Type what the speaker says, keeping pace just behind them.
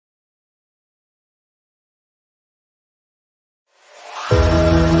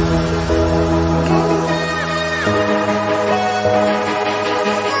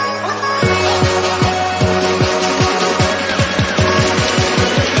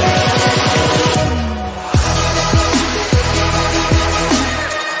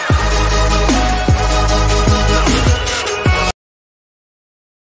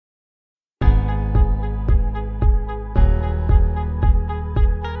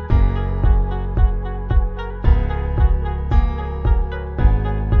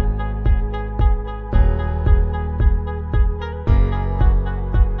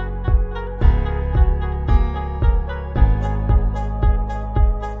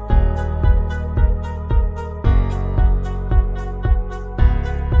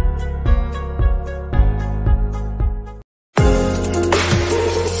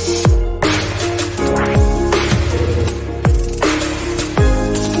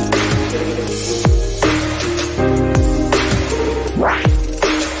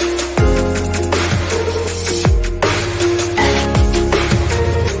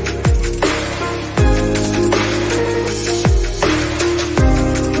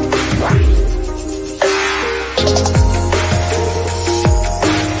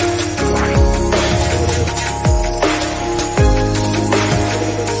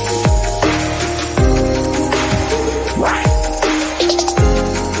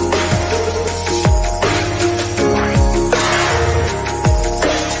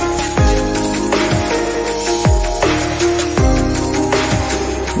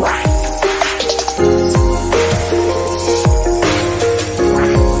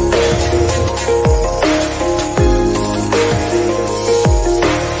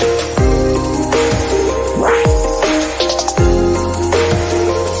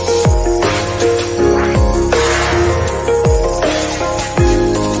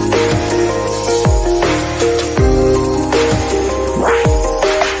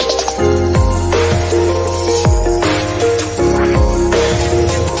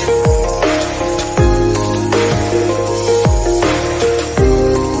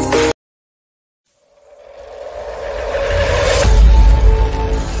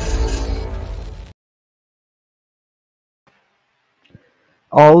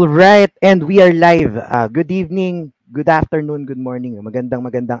All right, and we are live. Good evening, good afternoon, good morning.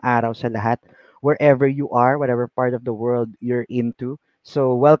 Magandang araw sa lahat, wherever you are, whatever part of the world you're into.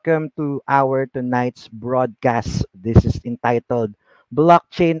 So, welcome to our tonight's broadcast. This is entitled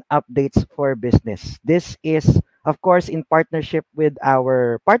Blockchain Updates for Business. This is, of course, in partnership with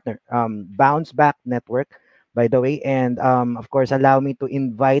our partner, Bounce Back Network, by the way. And, of course, allow me to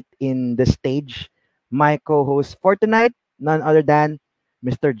invite in the stage my co host for tonight, none other than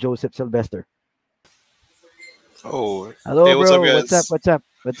Mr. Joseph Sylvester. Oh, Hello, hey, what's up, bro. What's up? guys? What's up?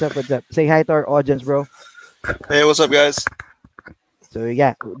 What's up? What's up? Say hi to our audience, bro. Hey, what's up, guys? So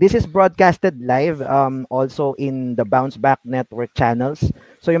yeah, this is broadcasted live also in the Bounce Back Network channels.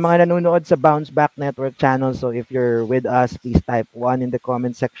 So yung mga nanonood sa Bounce Back Network channels, so if you're with us, please type 1 in the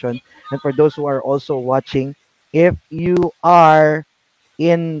comment section. And for those who are also watching, if you are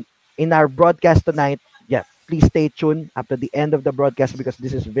in our broadcast tonight, yeah, please stay tuned up to the end of the broadcast because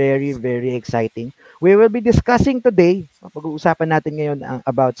this is very, very exciting. We will be discussing today, pag-uusapan natin ngayon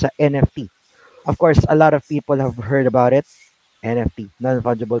about sa NFT. Of course, a lot of people have heard about it, NFT,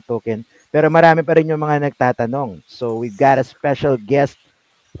 non-fungible token. Pero marami pa rin yung mga nagtatanong. So, we've got a special guest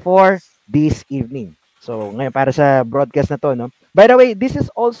for this evening. So, ngayon para sa broadcast na to, no? By the way, this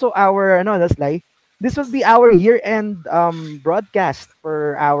is also our that's live. This will be our year-end broadcast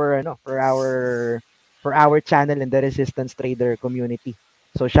for our for our channel in the Resistance Trader community.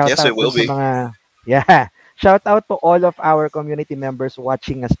 So, shout Yes, out it dun will sa be. mga yeah, shout out to all of our community members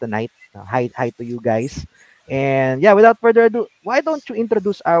watching us tonight. Hi to you guys. And yeah, without further ado, why don't you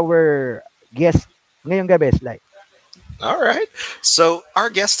introduce our guest ngayong gabi, Sly? All right. So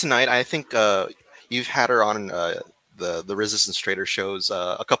our guest tonight, I think you've had her on the Resistance Trader shows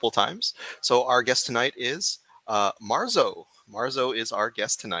a couple times. So our guest tonight is Marzo. Marzo is our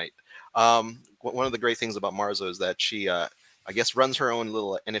guest tonight. One of the great things about Marzo is that she, I guess, runs her own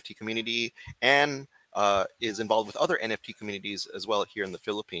little NFT community and is involved with other NFT communities as well here in the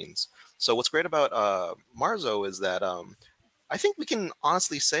Philippines. So what's great about Marzo is that I think we can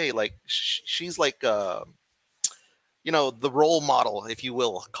honestly say like she's like the role model, if you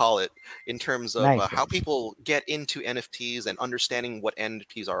will call it, in terms of Nice, how nice. people get into NFTs and understanding what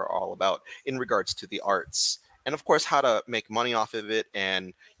NFTs are all about in regards to the arts, and of course how to make money off of it.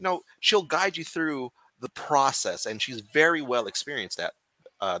 And she'll guide you through the process, and she's very well experienced at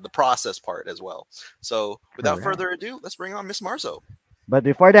the process part as well. So All without right. further ado, let's bring on Miss Marzo. But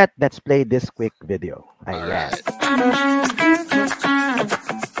before that, let's play this quick video. All Ayan. right.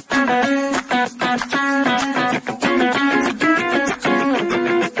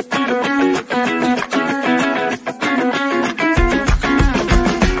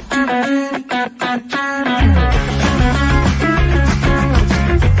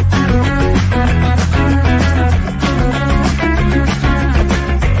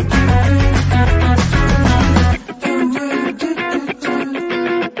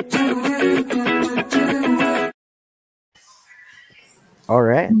 All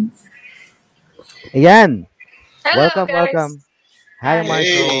right. Ayan. Hello, Welcome, guys. welcome. Hi, Hi.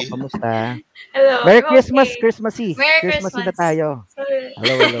 Marzo. Hey. Kamusta? Hello, Merry I'm Christmas, okay. Christmassy. Merry Christmassy na Christmas. tayo. Sorry.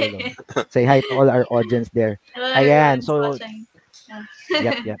 Hello, hello, hello. Say hi to all our audience there. Hello, Ayan. everyone's So, watching. Yeah.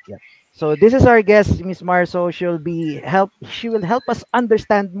 yep, yep, yep. So this is our guest, Miss Marso. She will help us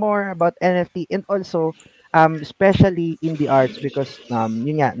understand more about NFT and also especially in the arts because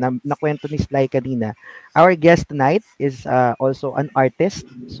yun nga nakwento ni Sly kanina. Our guest tonight is also an artist.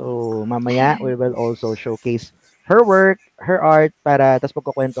 So mamaya we will also showcase her work, her art para tas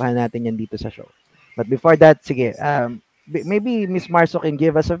pagkukwentuhan natin yan dito sa show. But before that, sige, maybe Miss Marso can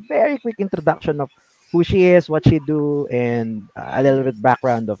give us a very quick introduction of who she is, what she do, and a little bit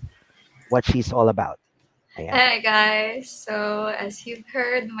background of what she's all about. Ayan. Hi, guys. So, as you've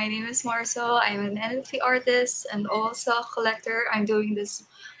heard, my name is Marcel. I'm an NFT artist and also a collector. I'm doing this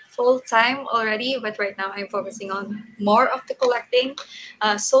full time already, but right now I'm focusing on more of the collecting.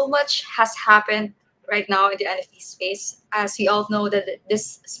 So much has happened right now in the NFT space. As we all know, that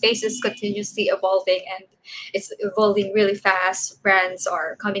this space is continuously evolving and it's evolving really fast. Brands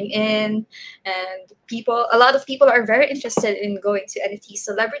are coming in, and a lot of people are very interested in going to NFT.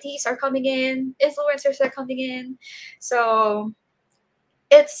 Celebrities are coming in, influencers are coming in. So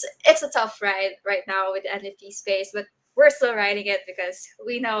it's a tough ride right now with the NFT space, but we're still riding it because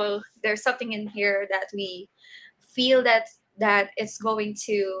we know there's something in here that we feel that it's going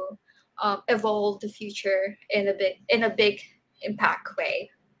to evolve the future in a big impact way.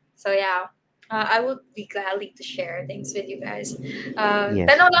 So yeah, I would be gladly to share things with you guys. Yes,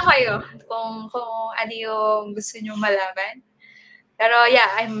 Tanong lang yes. kayo kung ano yung gusto nyo malaman. Pero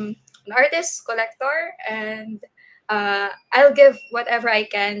yeah, I'm an artist, collector, and I'll give whatever I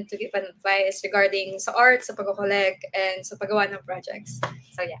can to give an advice regarding sa art, sa pag-collect, and sa paggawa ng projects.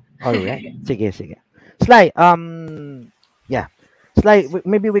 So yeah. All right. Sige, sige. Sly, yeah. Sly,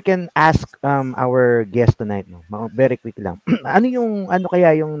 maybe we can ask our guest tonight, no. Very quick lang. Ano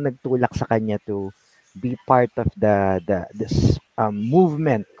kaya yung nagtulak sa kanya to be part of the this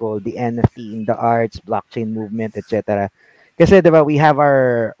movement called the NFT in the arts, blockchain movement, etc. Kasi 'di ba, we have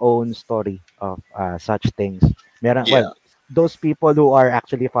our own story of such things. Well, Yeah. those people who are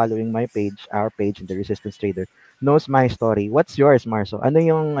actually following my page, our page, the Resistance Trader, knows my story. What's yours, Marso?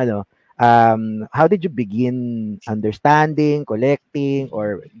 How did you begin understanding, collecting,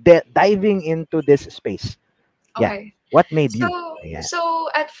 or diving into this space? Yeah. Okay. What made So, you? Yeah.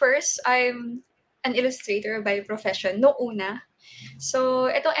 at first, I'm an illustrator by profession, no una. So,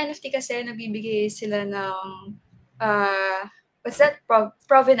 itong NFT kasi nagbibigay sila ng uh, what's that?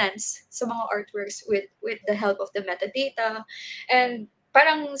 Provenance sa mga artworks with the help of the metadata. And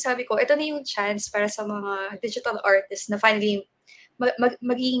parang sabi ko, ito na yung chance para sa mga digital artists na finally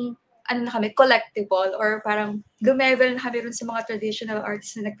maging ano na kami, collectible or parang lumevel na kami rin sa mga traditional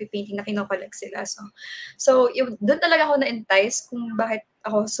artists na nagpipainting na kinokollect sila. So yung, doon talaga ako na-entice kung bakit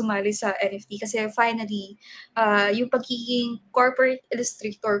ako sumali sa NFT kasi finally, yung pagiging corporate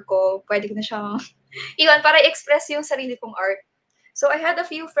illustrator ko, pwede ko na siyang iwan para i-express yung sarili kong art. So I had a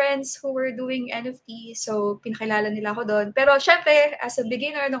few friends who were doing NFT, so pinakilala nila ako doon. Pero syempre, as a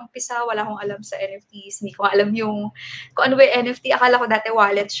beginner nung umpisa, wala akong alam sa NFTs. Hindi ko alam yung kung ano ba yung NFT. Akala ko dati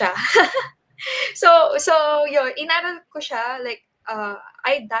wallet siya. So yun, inaral ko siya. Like,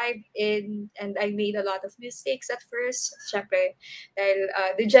 I dived in and I made a lot of mistakes at first. Syempre, dahil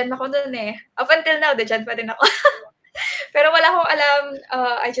degen ako noon eh. Up until now, degen pa din ako. Pero wala akong alam.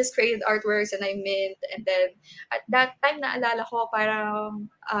 I just created artworks and I mint. And then, at that time, naalala ko,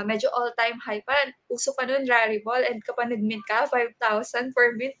 parang medyo all-time high pa. Uso pa nun, Rarible. And kapag nag-mint ka, 5,000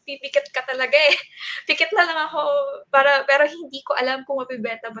 per mint, pipikit ka talaga eh. Pikit na lang ako. Pero hindi ko alam kung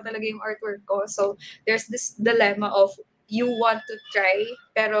mapibenta ba talaga yung artwork ko. So, there's this dilemma of you want to try,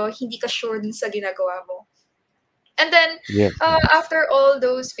 pero hindi ka sure dun sa ginagawa mo. And then, Yes, yes. after all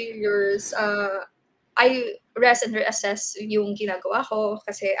those failures, I rest and reassess yung ginagawa ko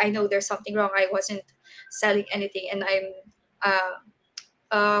kasi I know there's something wrong. I wasn't selling anything and I'm uh,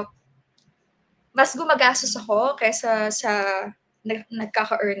 uh, mas gumagastos ako kaysa sa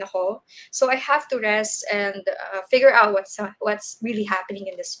nagkaka-earn ako. So I have to rest and figure out what's really happening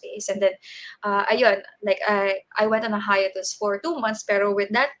in this space. And then, ayun, like I went on a hiatus for 2 months, pero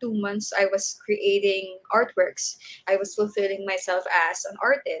with that 2 months, I was creating artworks. I was fulfilling myself as an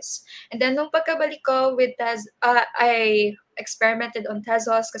artist. And then, nung pagkabalik ko with I experimented on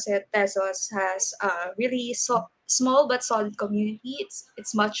Tezos kasi Tezos has a really small but solid community.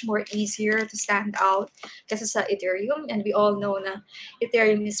 It's much more easier to stand out kasi sa Ethereum, and we all know na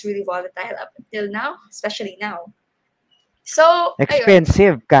Ethereum is really volatile up until now, especially now. So, ayun.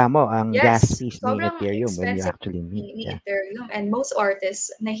 Expensive kamo ang gas Yes, fees ni sobrang Ethereum when you expensive actually mint. ni Yeah. Ethereum, and most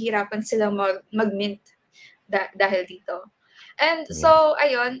artists nahihirapan silang mag-mint dahil dito. And Yeah. so,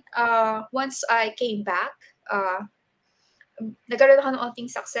 ayun, once I came back, nagkaroon ako ng onting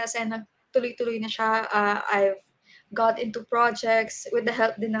success and nagtuloy-tuloy na siya. I've got into projects with the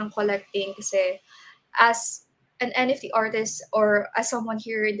help din ng collecting kasi as an NFT artist or as someone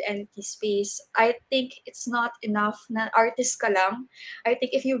here in the NFT space, I think it's not enough na artist ka lang. I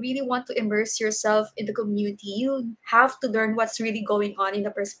think if you really want to immerse yourself in the community, you have to learn what's really going on in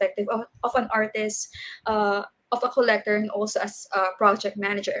the perspective of an artist, of a collector, and also as a project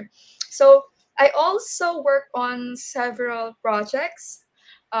manager. So I also work on several projects,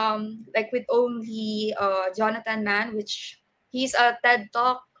 like with only Jonathan Mann, which he's a TED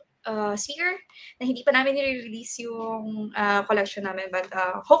Talk speaker na hindi pa namin nire-release yung collection namin, but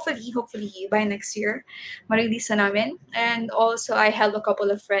hopefully by next year ma-release na namin. And also I help a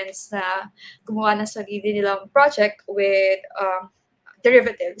couple of friends na gumawa ng sarili nilang project with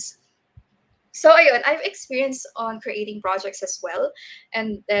derivatives. So ayun, I've experienced on creating projects as well,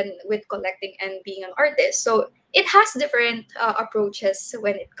 and then with collecting and being an artist. So it has different approaches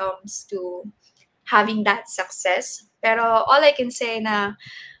when it comes to having that success. Pero all I can say na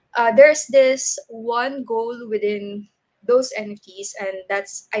there's this one goal within those NFTs, and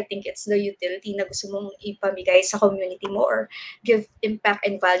that's, I think it's the utility na gusto mong ipamigay sa community mo or give impact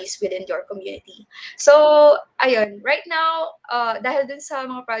and values within your community. So ayun, right now, dahil dun sa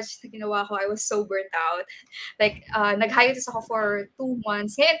mga projects na ginawa ko, I was so burnt out. Like, nag-hiatus ako for 2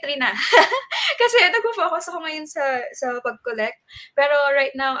 months. Ngayon, 3 na. Kasi nag-focus ako ngayon sa pag-collect. Pero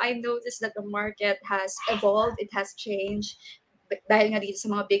right now, I noticed that the market has evolved, it has changed. dahil nga dito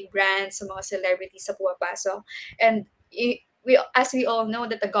sa mga big brands, sa mga celebrities sa pumapasok. And we as we all know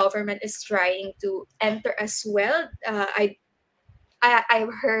that the government is trying to enter as well.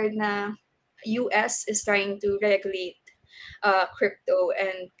 I've heard na US is trying to regulate crypto,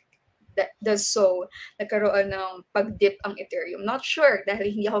 and that does so nagkaroon ng pag-dip ang Ethereum. Not sure dahil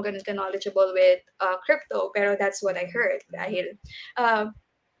hindi ako ganun ka-knowledgeable with crypto, pero that's what I heard dahil uh,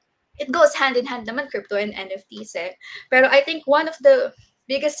 it goes hand in hand naman crypto and NFTs eh. Pero I think one of the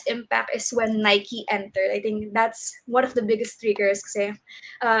biggest impact is when Nike entered. I think that's one of the biggest triggers kasi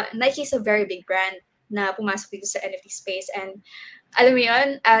Nike is a very big brand na pumasok dito sa NFT space, and alam mo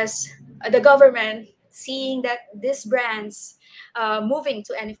yun, as the government seeing that these brands moving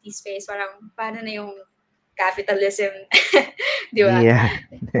to NFT space, parang paano na yung capitalism, di ba? Yeah.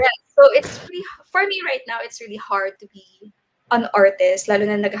 Yeah, so it's really, for me right now, it's really hard to be an artist, lalo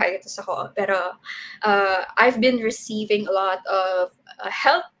na nag-hiatus ako. Pero I've been receiving a lot of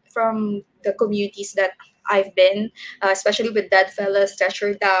help from the communities that I've been, especially with Dead Fellas,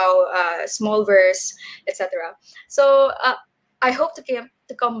 Treasure DAO, Smallverse, etc. So I hope to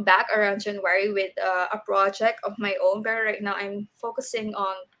come back around January with a project of my own. But right now, I'm focusing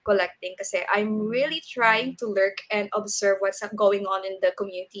on collecting kasi I'm really trying to lurk and observe what's going on in the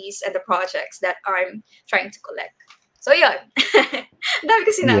communities and the projects that I'm trying to collect. So yun. Ang dami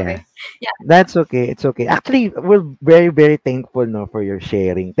ko sinabi. Yeah. Yeah. That's okay. It's okay. Actually, we're very, very thankful no for your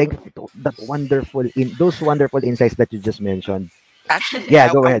sharing. Thank you for that wonderful those wonderful insights that you just mentioned. Actually, Yeah,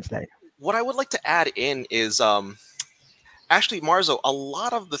 go ahead, Sly. what I would like to add in is actually, Marzo, a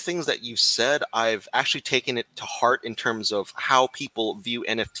lot of the things that you said, I've actually taken it to heart in terms of how people view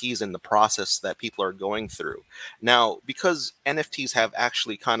NFTs and the process that people are going through. Now, because NFTs have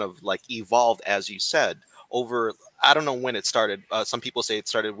actually kind of like evolved, as you said, over, I don't know when it started. Some people say it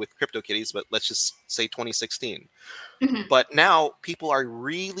started with CryptoKitties, but let's just say 2016. Mhm. But now people are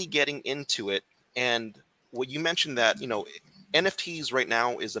really getting into it. And what you mentioned that, NFTs right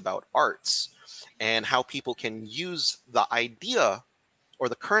now is about arts and how people can use the idea or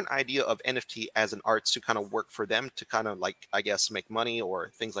the current idea of NFT as an arts to kind of work for them to kind of like, I guess, make money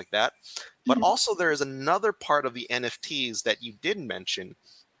or things like that. But Mhm. also there is another part of the NFTs that you did mention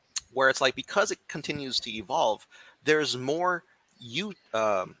where it's like, because it continues to evolve, there's more you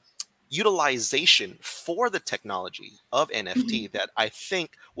utilization for the technology of Mhm. NFT that I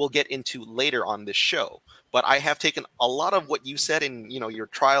think we'll get into later on this show. But I have taken a lot of what you said in your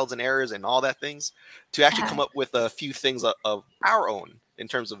trials and errors and all that things to actually Uh-huh. come up with a few things of our own in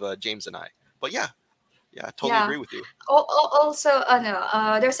terms of James and I. But yeah, I totally Yeah. agree with you. Also,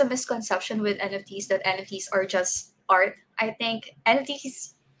 there's a misconception with NFTs that NFTs are just art. I think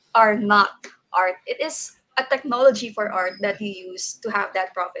NFTs are not art. It is a technology for art that you use to have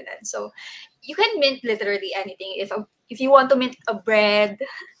that provenance. So you can mint literally anything. If you want to mint a bread,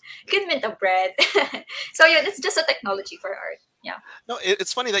 you can mint a bread. So yeah, it's just a technology for art. Yeah. No,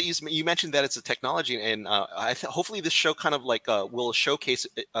 it's funny that you mentioned that it's a technology, and hopefully this show kind of like will showcase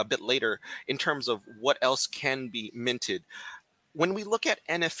it a bit later in terms of what else can be minted. When we look at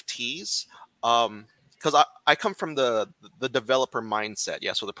NFTs, because I come from the developer mindset,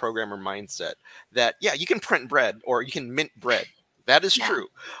 yeah, so the programmer mindset that yeah, you can print bread or you can mint bread. That is Yeah. true,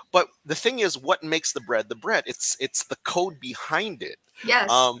 but the thing is, what makes the bread the bread? It's the code behind it. Yes.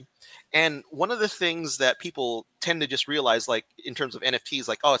 Um, and one of the things that people tend to just realize, like in terms of NFTs,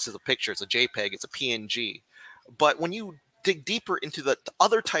 like oh, it's just a picture, it's a JPEG, it's a PNG, but when you dig deeper into the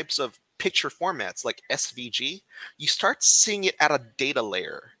other types of picture formats like SVG, you start seeing it at a data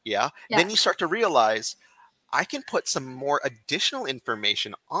layer. Yeah. Then you Yes. start to realize I can put some more additional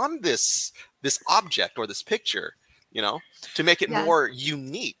information on this object or this picture, to make it Yeah. more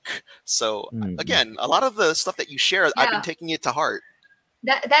unique. So Mm. again, a lot of the stuff that you share, I've been Yeah. taking it to heart.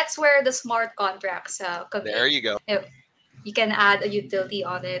 That's where the smart contracts come There in. you go. If you can add a utility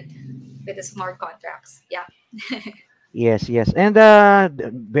on it with the smart contracts. Yeah. Yes, yes. And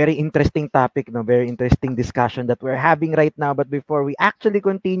very interesting topic, no? Very interesting discussion that we're having right now. But before we actually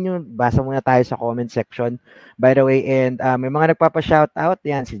continue, basa muna tayo sa comment section. By the way, and may mga nagpapa-shout out.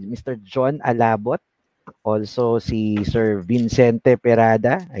 Yan, si Mr. John Alabot. Also, si Sir Vincente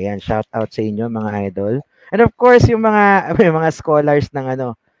Perada. Ayan, shout out sa inyo, mga idol. And of course, yung mga, may mga scholars ng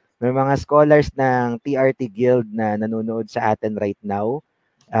may mga scholars ng TRT Guild na nanonood sa atin right now.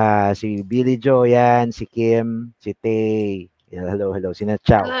 Si Billy Joe yan, si Kim, si Tay. Yan, hello, hello. Si Hello,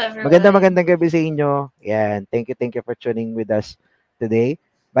 Chao. everyone. Magandang gabi sa inyo. Yan. Thank you for tuning with us today.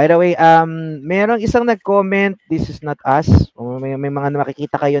 By the way, merong isang nag-comment, this is not us. May mga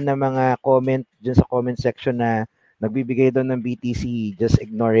makikita kayo na mga comment dyan sa comment section na nagbibigay doon ng BTC. Just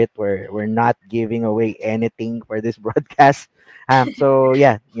ignore it. We're not giving away anything for this broadcast. So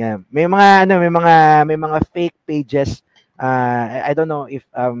yeah, yeah. May mga fake pages. I don't know if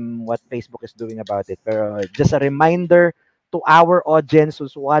what Facebook is doing about it, pero just a reminder to our audience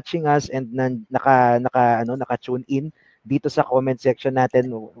who's watching us and naka-tune in dito sa comment section natin.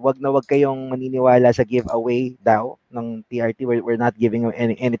 Wag kayong maniniwala sa giveaway daw ng TRT. We're not giving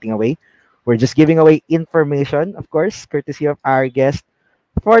anything away. We're just giving away information, of course, courtesy of our guest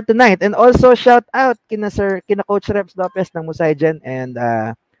for tonight. And also shout out kina Coach Reps Lopez ng Musaygen and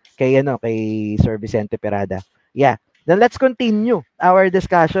kay Sir Vicente Perada. Yeah. Then let's continue our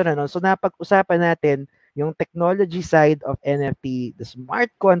discussion So napag-usapan natin yung technology side of NFT, the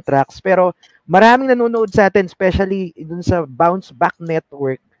smart contracts, pero maraming nanonood sa atin, especially dun sa Bounce Back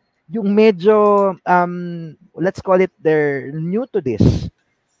Network, yung medyo let's call it they're new to this.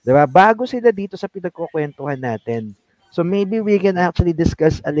 'Di ba? Bago sila dito sa pinagkukwentuhan natin. So maybe we can actually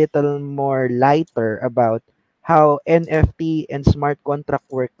discuss a little more lighter about how NFT and smart contract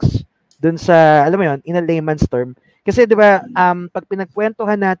works dun sa, alam mo yon, in a layman's term. Kasi 'di ba, pag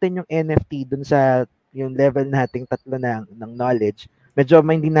pinagkwentuhan natin yung NFT dun sa yung level nating tatlo ng knowledge, medyo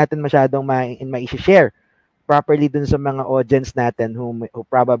hindi natin masyadong mai-share properly dun sa mga audience natin who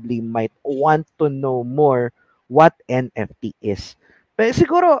probably might want to know more what NFT is. Pero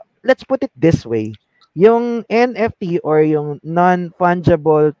siguro, let's put it this way. Yung NFT or yung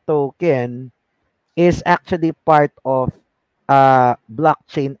non-fungible token is actually part of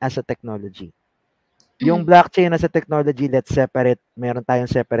blockchain as a technology. Yung Mm. blockchain as a technology, meron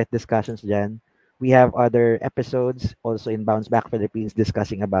tayong separate discussions dyan. We have other episodes also in Bounce Back Philippines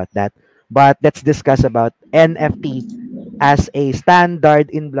discussing about that. But let's discuss about NFT as a standard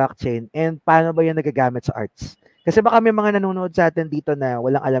in blockchain and paano ba yun nagagamit sa arts. Kasi baka may mga nanonood sa atin dito na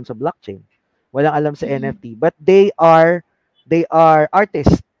walang alam sa blockchain, walang alam sa Mm. NFT, but they are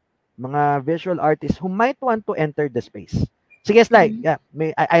artists, mga visual artists who might want to enter the space. Sige, Sly. Mm. Yeah,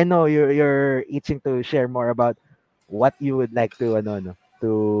 I know you're itching to share more about what you would like to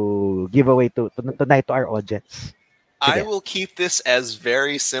to give away to tonight to our audience. I Sige. will keep this as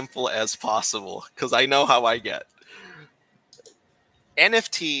very simple as possible because I know how I get.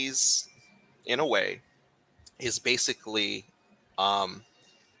 NFTs, in a way, is basically, um,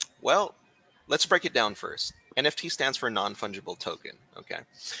 well, let's break it down first. NFT stands for non fungible token. Okay.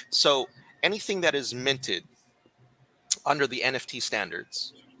 So anything that is minted under the NFT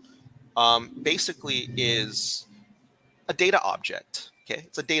standards basically is a data object. Okay,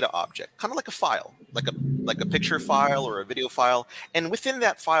 it's a data object, kind of like a file, like a picture file or a video file, and within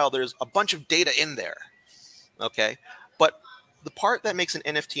that file, there's a bunch of data in there. Okay, but the part that makes an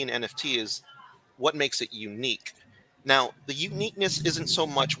NFT an NFT is what makes it unique. Now, the uniqueness isn't so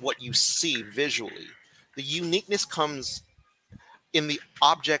much what you see visually. The uniqueness comes in the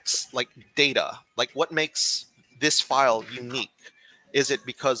objects like data, like what makes this file unique. Is it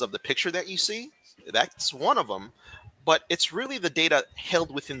because of the picture that you see? That's one of them, but it's really the data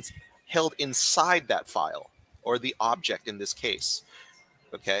held inside that file or the object in this case.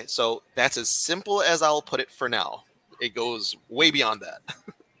 Okay, so that's as simple as I'll put it for now. It goes way beyond that.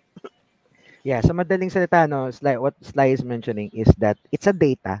 Yeah, sa madaling salita, what Sly is mentioning is that it's a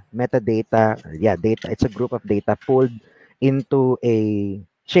data, metadata, or yeah, data. It's a group of data pulled into a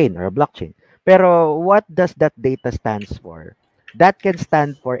chain or a blockchain. Pero what does that data stands for? That can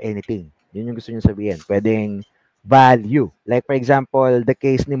stand for anything. Yun yung gusto niyo sabihin. Pwedeng value. Like for example, the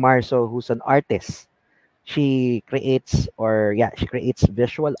case ni Marso who's an artist. She creates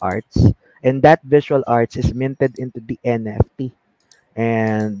visual arts and that visual arts is minted into the NFT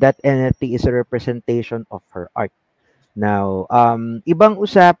and that NFT is a representation of her art. Now, ibang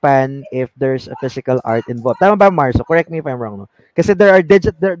usapan if there's a physical art involved. Tama ba, Marso? Correct me if I'm wrong, no? Kasi there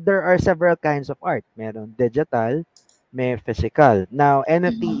are several kinds of art. Meron digital, may physical. Now,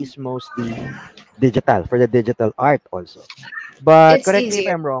 NFT is mostly digital for the digital art also. But It's correct me if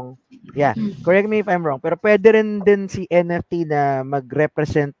easier. I'm wrong. Yeah, Mm. correct me if I'm wrong. Pero pwede rin din si NFT na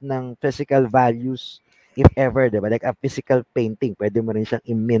mag-represent ng physical values if ever, 'di ba? Like a physical painting, pwede mo rin siyang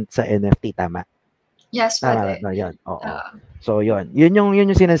i-mint sa NFT, tama? Yes, Tama ba? pwede. No, 'yon. Oo. Uh, So 'yon. 'Yun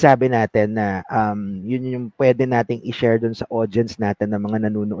yung sinasabi natin na yun yung pwede nating i-share dun sa audience natin na mga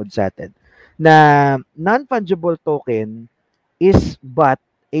nanonood sa atin na non-fungible token is but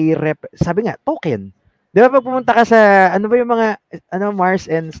sabi nga token. 'Di ba pag pumunta ka sa ano ba yung mga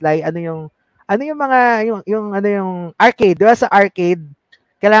Mars and Sly, ano yung mga yung ano yung arcade, 'di ba sa arcade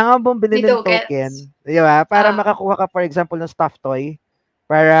kailangan mong bumili may ng token, tokens. 'di ba? Para Uh, makakuha ka for example ng stuffed toy.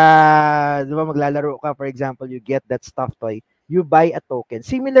 Para 'di ba maglalaro ka for example, you get that stuffed toy, you buy a token.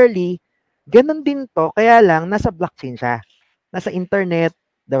 Similarly, ganun din 'to, kaya lang nasa blockchain siya. Nasa internet,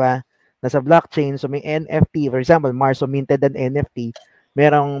 'di ba? nasa blockchain. So may NFT, for example, Marso minted an NFT,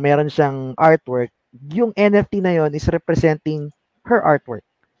 meron siyang artwork. Yung NFT na yon is representing her artwork.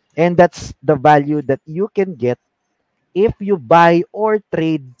 And that's the value that you can get if you buy or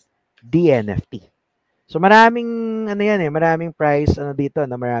trade the NFT. So maraming ano yan eh, maraming price ano dito,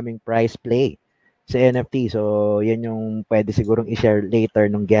 na maraming price play sa NFT. So yan yung pwede sigurong i-share later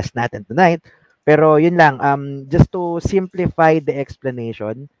nung guest natin tonight. Pero yun lang, just to simplify the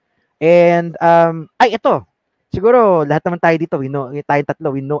explanation. And ay ito. Siguro lahat naman tayo dito, we know, tayong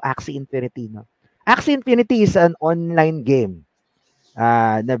tatlo, we know Axie Infinity, no? Axie Infinity is an online game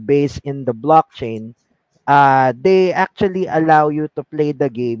na based in the blockchain. They actually allow you to play the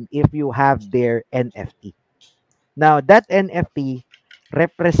game if you have their NFT. Now, that NFT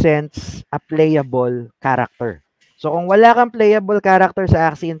represents a playable character. So, kung wala kang playable character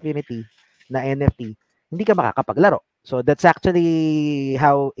sa Axie Infinity na NFT, hindi ka makakapaglaro. So, that's actually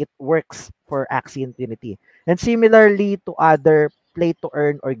how it works for Axie Infinity. And similarly to other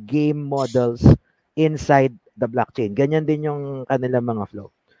play-to-earn or game models inside the blockchain. Ganyan din yung kanilang mga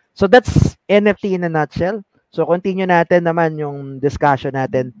flow. So, that's NFT in a nutshell. So, continue natin naman yung discussion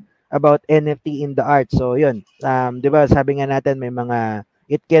natin about NFT in the art. So, yun. 'Di ba, sabi nga natin may mga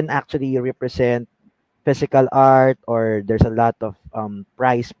it can actually represent physical art or there's a lot of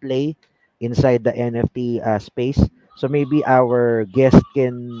price play inside the NFT space. So maybe our guest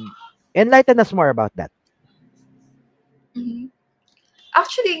can enlighten us more about that. Mhm.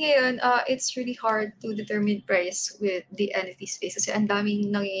 Actually, ngayon, it's really hard to determine price with the NFT space kasi ang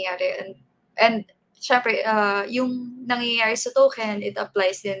daming nangyayari. And syempre, yung nangyayari sa token, it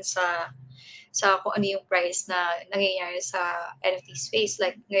applies din sa kung ano yung price na nangyayari sa NFT space.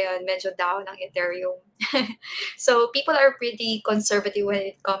 Like ngayon, medyo down ang Ethereum. So people are pretty conservative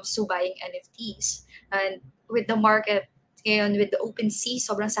when it comes to buying NFTs. And with the market ngayon, with the OpenSea,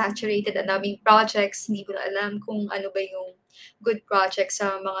 sobrang saturated. Ang daming projects. Hindi ko na alam kung ano ba yung good projects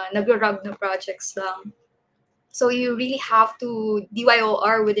sa mga nag-rug na projects lang. So you really have to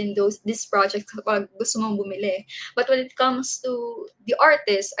DYOR within this project kapag gusto mong bumili. But when it comes to the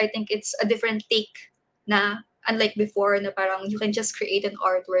artist, I think it's a different take na unlike before na parang you can just create an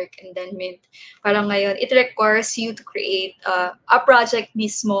artwork and then mint. Parang ngayon, it requires you to create a project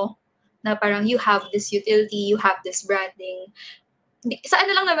mismo na parang you have this utility, you have this branding, sa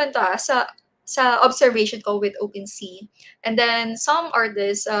ano lang naman 'to, sa observation ko with OpenSea. And then some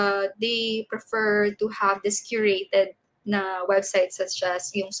artists, they prefer to have this curated na websites such as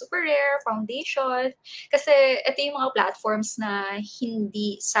yung Super Rare, Foundation. Kasi ito yung mga platforms na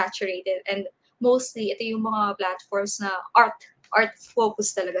hindi saturated and mostly ito yung mga platforms na art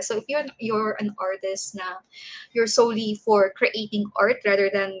focus talaga. So if you're an artist na you're solely for creating art rather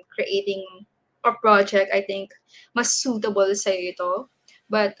than creating a project, I think mas suitable sa'yo ito.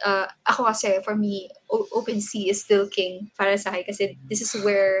 But ako kasi, for me, OpenSea is still king para sa akin kasi this is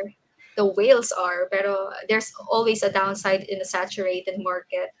where the whales are. Pero there's always a downside in a saturated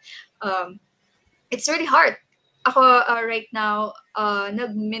market. It's really hard. Ako right now,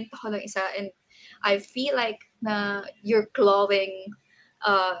 nag-mint ako ng isa and I feel like na you're clawing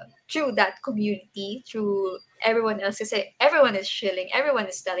through that community, through everyone else. Kasi everyone is chilling, everyone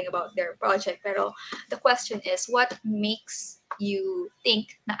is telling about their project. Pero the question is, what makes you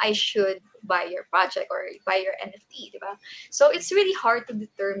think na I should buy your project or buy your NFT, di ba? So it's really hard to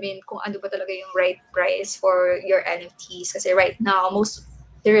determine kung ano ba talaga yung right price for your NFTs. Kasi right now, most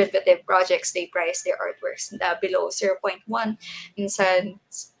derivative projects, they price their artworks na below 0.1. Minsan,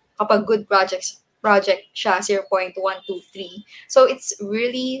 kapag good project siya 0.123. So it's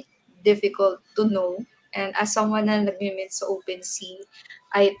really difficult to know. And as someone na nag-mint sa OpenSea,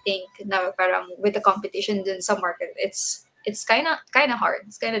 I think na parang with the competition dun sa market, it's kind of hard.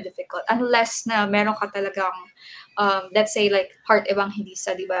 It's kind of difficult unless na meron ka talagang let's say like Heart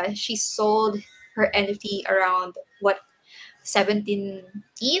Evangelista, di ba? She sold her NFT around what 17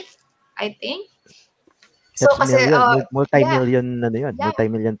 ETH, I think. So That's kasi million, yeah, multi-million ano yun, yeah,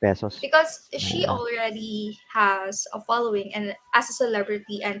 multi-million pesos. because she Yeah. already has a following and as a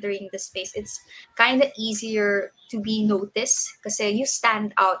celebrity entering the space, it's kind of easier to be noticed because you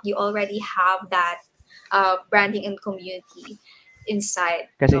stand out, you already have that branding and community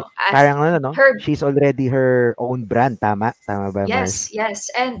inside, Kasi as parang ano, no? her. She's already her own brand, tama? Tama ba, Yes, Mars? yes.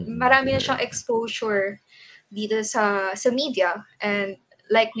 And Mm. marami na siyang exposure dito sa media. And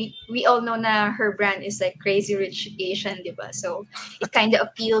like we all know na her brand is like Crazy Rich Asian, di ba? So it kind of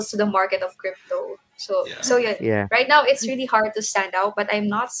appeals to the market of crypto. So Yeah. yeah, Yeah. right now it's really hard to stand out, but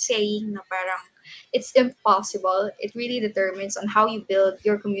I'm not saying na parang it's impossible. It really determines on how you build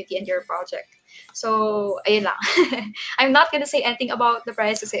your community and your project. So ayun lang. I'm not gonna say anything about the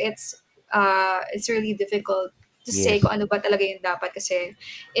price kasi it's it's really difficult to say Yes. kung ano ba talaga yung dapat kasi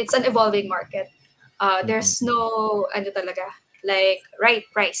it's an evolving market. Mm-mm. There's no ano talaga like right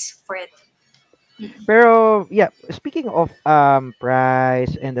price for it. Mm. Pero yeah, speaking of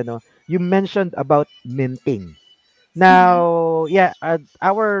price and you mentioned about minting. Mhm. Now, yeah,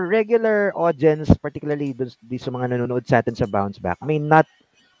 our regular audience, particularly these sa mga nanonood sa atin sa Bounce Back, may not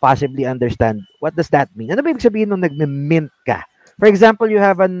possibly understand what does that mean. Ano ba ibig sabihin nung nagme-mint ka? For example, you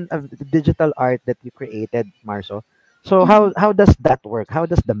have a digital art that you created, Marso. So Mhm. how does that work? How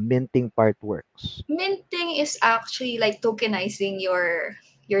does the minting part works? Minting is actually like tokenizing your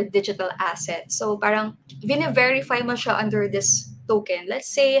digital asset. So parang verify mo siya under this token. Let's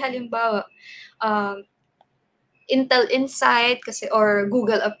say halimbawa um, Intel Insight kasi or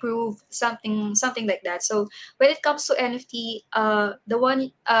Google approved something like that. So when it comes to NFT, the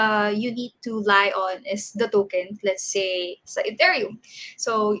one you need to lie on is the token. Let's say sa Ethereum.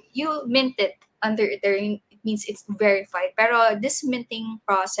 So you mint it under Ethereum. It means it's verified. Pero this minting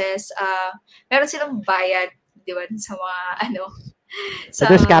process, meron silang bayad, di ba, sa mga ano, So sa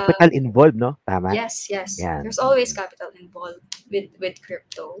there's capital involved, no? Tama? yes. Yan. There's always capital involved with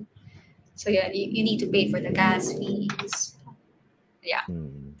crypto. So yeah, you need to pay for the gas fees. Yeah.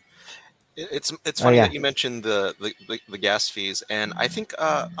 Mm. It's Oh, funny yeah. that you mentioned the gas fees, and I think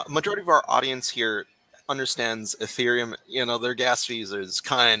a majority of our audience here understands Ethereum. You know, their gas fees is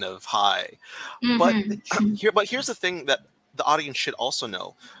kind of high, but Mm-hmm. here's the thing that the audience should also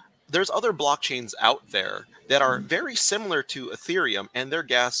know: there's other blockchains out there that are very similar to Ethereum, and their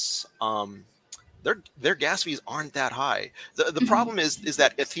gas fees aren't that high. The problem Mm-hmm. is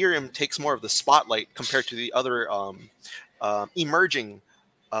that Ethereum takes more of the spotlight compared to the other emerging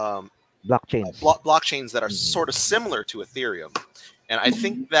um, Blockchains. blockchains that are Mm-mm. sort of similar to Ethereum. And I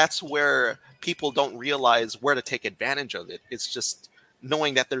think that's where people don't realize where to take advantage of it. It's just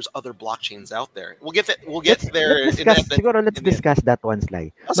knowing that there's other blockchains out there. We'll get Let's there discuss, siguro let's in the end. discuss that one,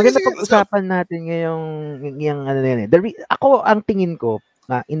 Sly. Oh, sige, Maganda sige, let's go. pag-usapan natin ngayong ano na yun eh. Ako, ang tingin ko,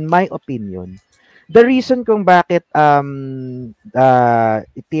 in my opinion, the reason kung bakit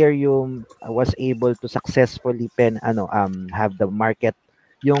Ethereum was able to successfully have the market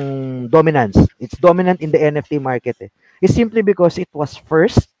yung dominance. It's dominant in the NFT market eh. Is simply because it was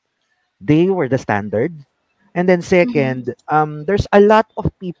first, they were the standard. And then Mm-hmm. second, there's a lot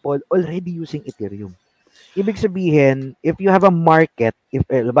of people already using Ethereum. Ibig sabihin, if you have a market, if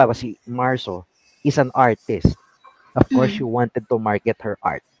halimbawa si Marso is an artist, of course Mm-hmm. she wanted to market her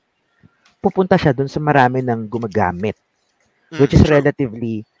art. Pupunta siya dun sa marami ng gumagamit, which is True.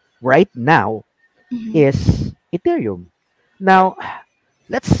 relatively right now Mm-hmm. is Ethereum. Right.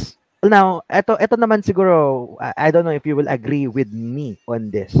 Now, eto naman siguro, I don't know if you will agree with me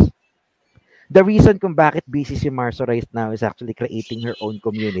on this. The reason kung bakit busy si Marso right now is actually creating her own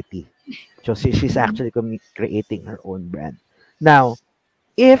community. So she's Mm-hmm. actually creating her own brand. Now,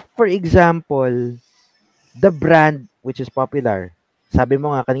 if for example, the brand which is popular, sabi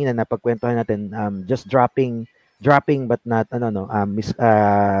mo nga kanina na pagkwentuhan natin, just dropping but not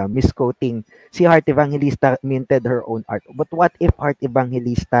misquoting, si Heart Evangelista minted her own art. But what if Heart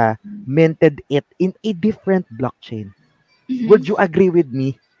Evangelista minted it in a different blockchain? Would Mm-hmm. you agree with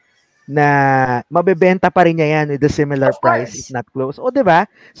me na mabebenta pa rin niya yan with a similar Of price if course. not close? O, 'di ba?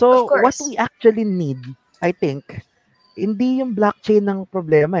 Of So, what course. we actually need, I think, hindi yung blockchain ng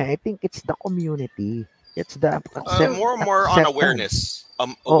problema eh. I think it's the community. It's the True. More on acceptance. awareness.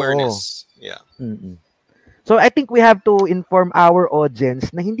 Oo. Awareness. Yeah. Mm. So I think we have to inform our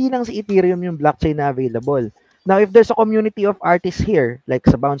audience na hindi lang sa Ethereum yung blockchain na available. Now, if there's a community of artists here, like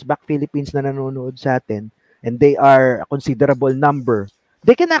sa Bounce Back Philippines na nanonood sa atin, and they are a considerable number,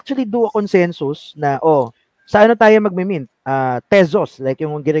 they can actually do a consensus na, sa ano tayo magme-mint? Tezos, like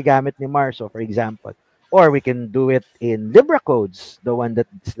yung ginagamit ni Marso, for example. Or we can do it in Libra codes, the one that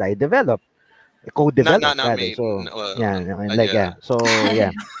Sly developed, co-developed Not rather. me. So, yeah, and like, Yeah. yeah. So,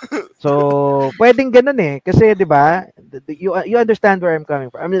 yeah. So, puwedeng gano'n, eh, kasi 'di ba, you understand where I'm coming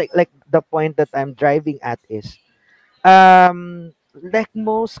from. I mean, like the point that I'm driving at is, like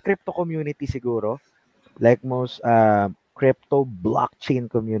most crypto community siguro, like most, crypto blockchain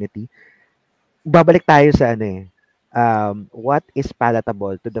community, babalik tayo sa ano, eh, what is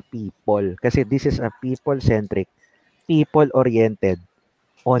palatable to the people kasi this is a people-centric, people-oriented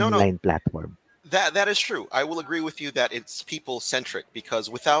No, no. online platform. That is true. I will agree with you that it's people centric because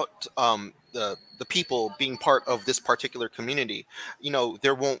without the people being part of this particular community,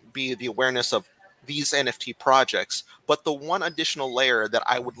 there won't be the awareness of these NFT projects. But the one additional layer that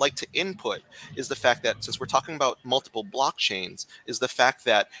I would like to input is the fact that since we're talking about multiple blockchains, is the fact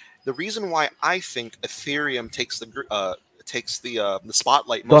that the reason why I think Ethereum takes the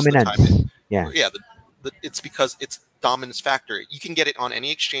spotlight most of the time Dominance. Yeah. Yeah, it's because it's dominance factor. You can get it on any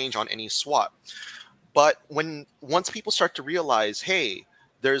exchange, on any swap. But once people start to realize, hey,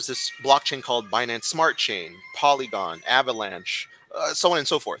 there's this blockchain called Binance Smart Chain, Polygon, Avalanche, so on and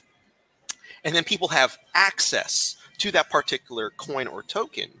so forth, and then people have access to that particular coin or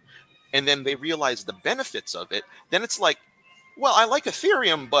token, and then they realize the benefits of it, then it's like, well, I like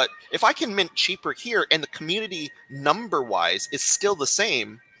Ethereum, but if I can mint cheaper here and the community number wise is still the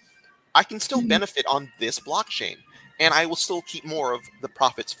same, I can still Mhm. benefit on this blockchain and I will still keep more of the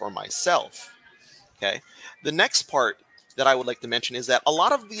profits for myself. Okay. The next part that I would like to mention is that a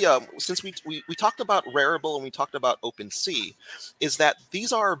lot of the, since we talked about Rarible and we talked about OpenSea, is that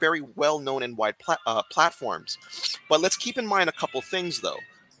these are very well known and wide platforms. But let's keep in mind a couple things though.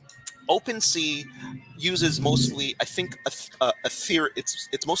 OpenSea uses mostly, I think, it's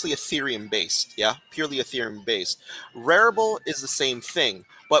mostly Ethereum based, yeah, purely Ethereum based. Rarible is the same thing,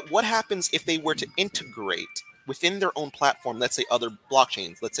 but what happens if they were to integrate within their own platform, let's say other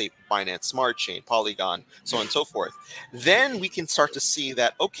blockchains, let's say Binance Smart Chain, Polygon, so on and so forth, then we can start to see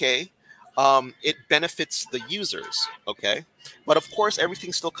that, okay, it benefits the users, okay? But of course,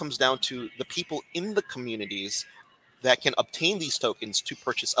 everything still comes down to the people in the communities that can obtain these tokens to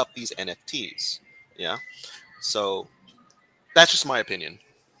purchase up these NFTs. Yeah. So that's just my opinion.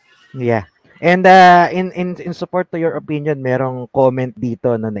 Yeah. And in support to your opinion, merong comment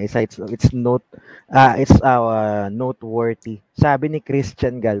dito no na isa, it's noteworthy. Sabi ni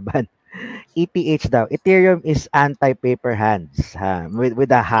Christian Galban, ETH daw, Ethereum is anti-paper hands ha with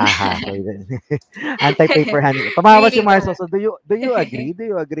a haha. So anti-paper hands. Tumawa si Really Mars. bad. So do you agree? Do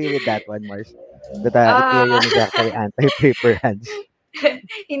you agree with that one, Mars? That Ah, Ethereum is actually anti-paper hands.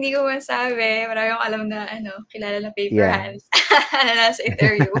 hindi ko masabi. Marami akong alam na kilala na paper Yeah. hands na nasa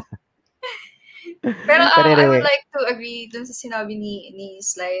Ethereum. Pero But I would anyway, like to agree dun sa sinabi ni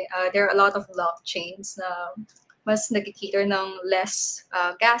Sly. There are a lot of blockchains na mas nagkikater ng less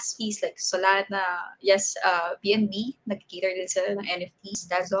gas fees like Solana. Yes, BNB, nagkikater din sila ng NFTs,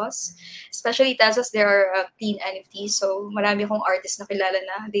 Tezos. Especially Tezos, there are clean NFTs. So marami akong artists na kilala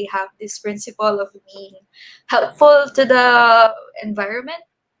na they have this principle of being helpful to the environment.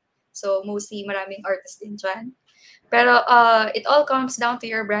 So mostly maraming artists din dyan. Pero it all comes down to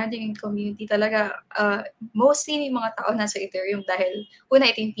your branding and community talaga. Mostly yung mga tao nasa Ethereum dahil una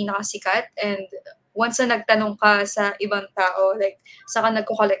ito yung pinakasikat and once na nagtanong ka sa ibang tao, like saan ka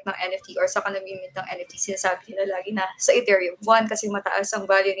nagko-collect ng NFT or saan ka nag-mint ng NFT, sinasabi nila lagi na sa Ethereum. One, kasi mataas ang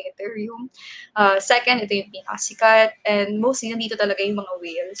value ng Ethereum. Second, ito yung pinakasikat. And mostly, nandito talaga yung mga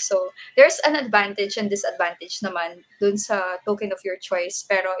whales. So, there's an advantage and disadvantage naman dun sa token of your choice.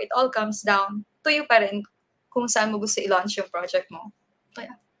 Pero it all comes down to you pa rin kung saan mo gusto i-launch yung project mo.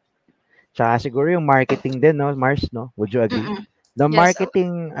 Kaya, tsaka siguro yung marketing din, no, Mars, no? Would you agree? mm-mm. The Yes.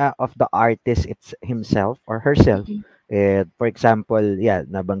 marketing of the artist it's himself or herself. Mm-mm. For example, yeah,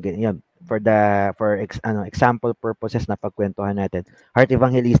 nabanggit yan. Example purposes na pagkwentuhan natin. Heart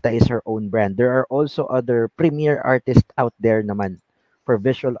Evangelista is her own brand. There are also other premier artists out there naman for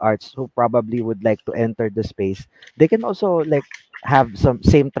visual arts who probably would like to enter the space. They can also like have some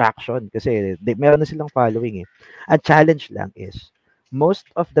same traction kasi meron na silang following eh. Ang challenge lang is most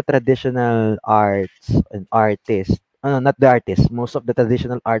of the traditional arts and artists, not the artists, most of the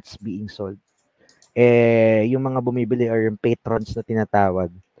traditional arts being sold, yung mga bumibili or yung patrons na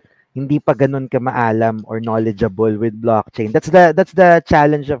tinatawag, hindi pa ganun ka maalam or knowledgeable with blockchain. That's the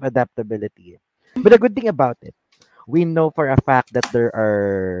challenge of adaptability. But the good thing about it, we know for a fact that there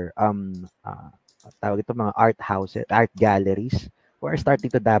are tawag ito mga art houses, art galleries who are starting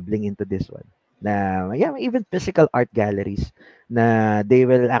to dabbling into this one. Na yeah, even physical art galleries na they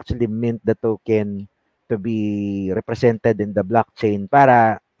will actually mint the token to be represented in the blockchain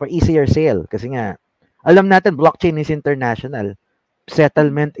para for easier sale kasi nga alam natin blockchain is international.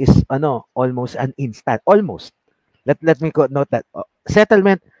 Settlement is almost an instant. Almost. Let me note that.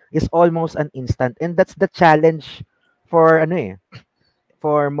 Settlement is almost an instant and that's the challenge for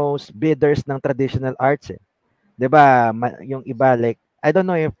for most bidders ng traditional arts eh. 'Di ba? Yung iba like I don't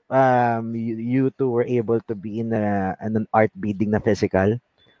know if you two were able to be in an art bidding na physical.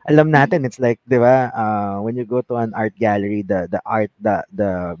 Alam natin it's like 'di ba? When you go to an art gallery, the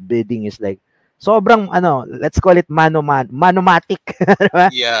bidding is like sobrang let's call it manomatic. 'Di ba?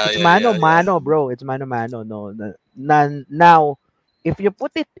 Yeah, It's yeah, yeah, yeah. mano bro. It's mano. No. Now if you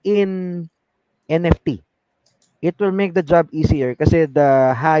put it in NFT, it will make the job easier kasi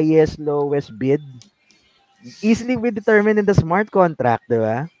the highest lowest bid easily be determined in the smart contract, di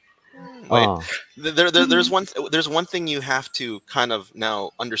ba? Wait, Oh, there's one thing you have to kind of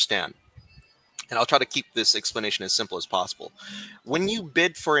now understand. and I'll try to keep this explanation as simple as possible. When you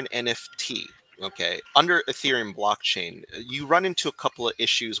bid for an NFT, okay, under Ethereum blockchain, you run into a couple of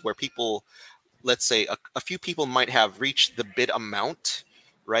issues where people, let's say a few people might have reached the bid amount,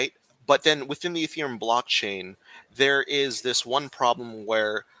 right? But then within the Ethereum blockchain, there is this one problem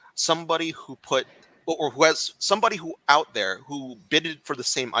where somebody who put, or who has somebody who out there who bidded for the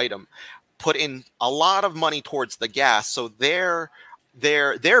same item put in a lot of money towards the gas, so their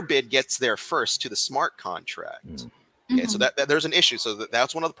bid gets there first to the smart contract. Okay, so Mhm. that there's an issue. So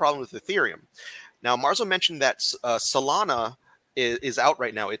that's one of the problems with Ethereum. Now, Marzo mentioned that Solana is out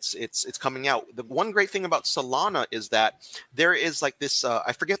right now. It's coming out. The one great thing about Solana is that there is like this.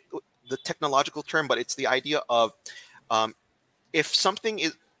 I forget the technological term, but it's the idea of um, if something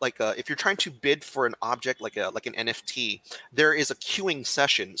is like if you're trying to bid for an object like an NFT, there is a queuing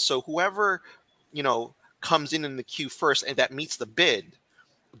session. So whoever comes in the queue first and that meets the bid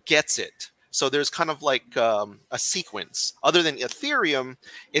gets it. So there's kind of like a sequence. Other than Ethereum,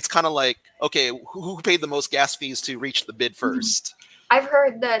 it's kind of like, okay, who paid the most gas fees to reach the bid Mhm. first? I've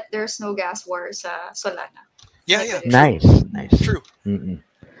heard that there's no gas war sa Solana. Yeah, Like yeah, with true, Nice, Ethereum. nice. true. Mm-mm.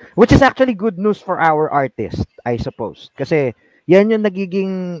 Which is actually good news for our artist, I suppose. Kasi yan yung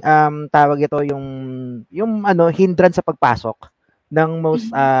nagiging tawag ito yung hindrance sa pagpasok ng most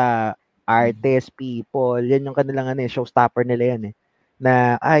Mhm. artist people. Yan yung kanilang showstopper nila yan eh.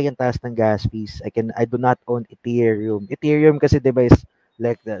 Na yung taas ng gas fees. I do not own Ethereum. Ethereum kasi 'di ba is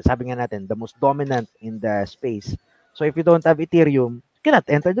like sabi nga natin, the most dominant in the space. So if you don't have Ethereum, you cannot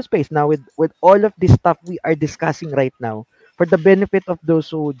enter the space. Now with all of this stuff we are discussing right now, for the benefit of those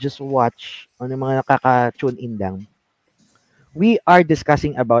who just watch, yung mga nakaka-tune in lang, we are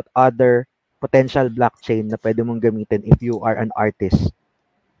discussing about other potential blockchain na pwede mong gamitin if you are an artist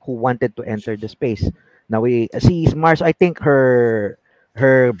who wanted to enter the space. Now we see Mars. I think her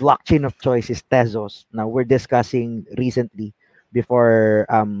blockchain of choice is Tezos. Now we're discussing recently before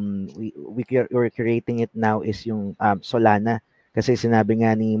we're creating it now is yung Solana. Kasi sinabi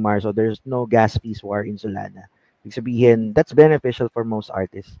nga ni Marso, there's no gas fees war in Solana. Ibig sabihin, that's beneficial for most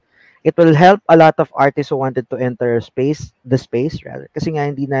artists. It will help a lot of artists who wanted to enter the space rather. Kasi nga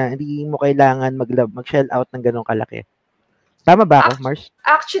hindi mo kailangan mag-shell out ng ganong kalaki. Tama ba ako, Mars?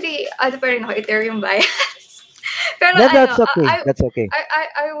 Actually, ano pa rin ako, Ethereum bias. Pero That's okay. That's okay.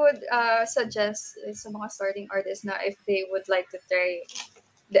 I would suggest sa mga starting artists na if they would like to try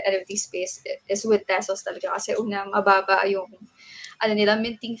the NFT space is with Tesos talaga. Kasi una, mababa yung nila,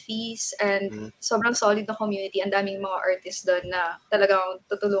 minting fees, and Mm, sobrang solid na community. Ang daming mga artists doon na talagang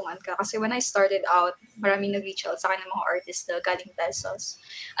tutulungan ka. Kasi when I started out, maraming nag-reach out sa akin ng mga artists na galing Tesos.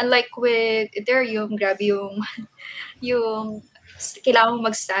 Unlike with Ethereum, grabe yung kailangan mo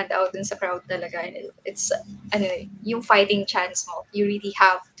mag-stand out dun sa crowd talaga. And it's, yung fighting chance mo, you really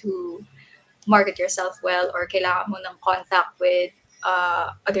have to market yourself well, or kailangan mo ng contact with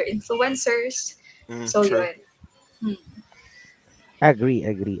other influencers. So true. yun. Hmm. Agree.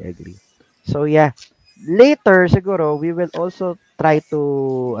 So yeah, later siguro we will also try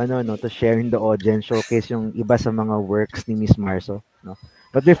to to share in the audience, showcase yung iba sa mga works ni Miss Marso, no.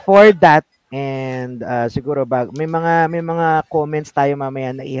 But before that, and siguro may mga comments tayo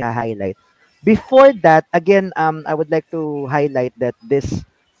mamaya na i-highlight. Before that, again, I would like to highlight that this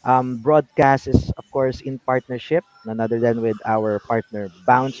broadcast is of course in partnership, none other than with our partner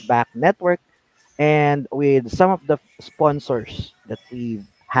Bounce Back Network, and with some of the sponsors that we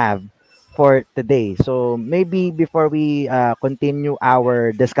have for today. So maybe before we continue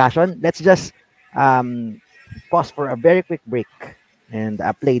our discussion, let's just um, pause for a very quick break and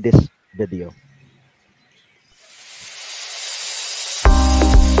play this video.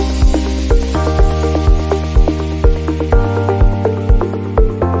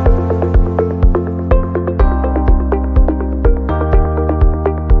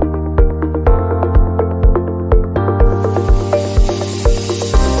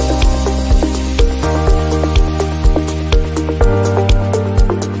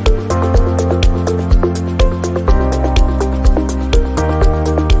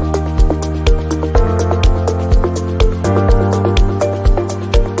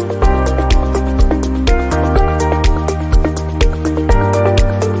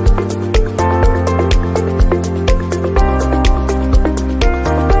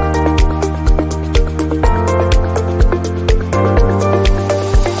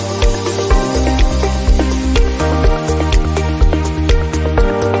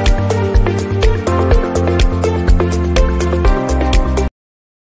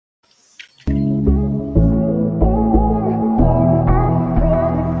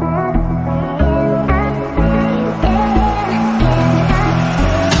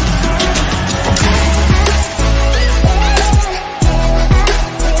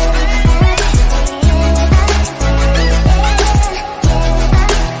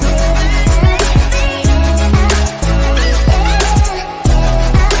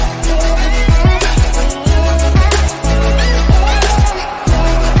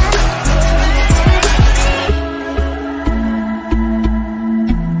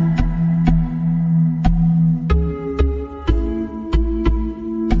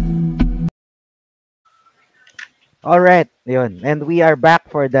 All right, yun. And we are back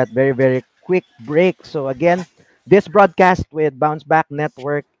for that very, very quick break. So again, this broadcast with Bounce Back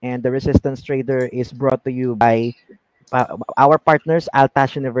Network and the Resistance Trader is brought to you by our partners,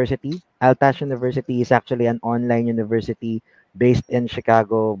 Altash University. Altash University is actually an online university based in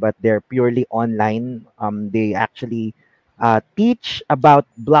Chicago, but they're purely online. They actually teach about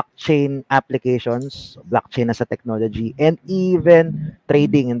blockchain applications, blockchain as a technology, and even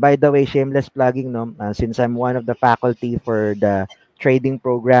trading. And by the way, shameless plugging, no, since I'm one of the faculty for the trading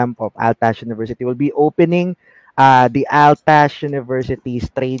program of Altash University, will be opening the Altash University's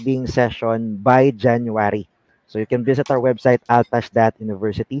trading session by January. So you can visit our website,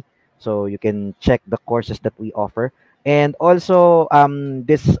 altash.university. So you can check the courses that we offer. And also,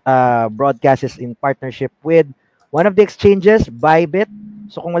 this broadcast is in partnership with one of the exchanges, Bybit.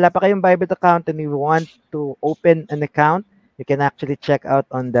 So kung wala pa kayong Bybit account and you want to open an account, you can actually check out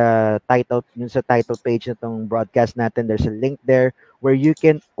on the title, yung sa title page nitong broadcast natin. There's a link there where you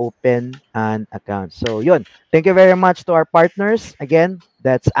can open an account. So yun. Thank you very much to our partners. Again,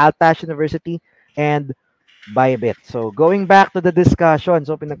 that's Altash University and Bybit. So, going back to the discussion,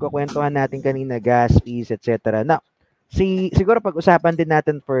 so pinagkukwentuhan natin kanina, gas fees, etc. Now, siguro pag-usapan din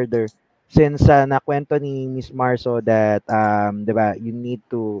natin further since nakwento ni Miss Marso that, 'di ba, you need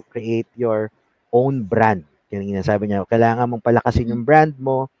to create your own brand. Kanina sabi niya, kailangan mong palakasin yung brand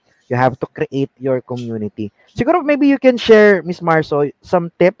mo. You have to create your community. Siguro maybe you can share, Miss Marso,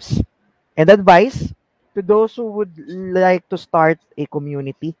 some tips and advice to those who would like to start a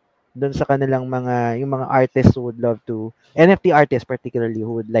community doon sa kanilang yung mga artists who would love to, NFT artists particularly,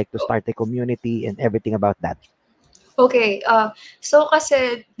 who would like to start a community and everything about that. Okay, so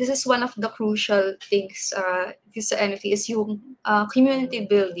kasi this is one of the crucial things this NFT is yung community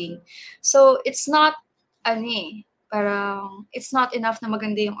building. So it's not ano parang it's not enough na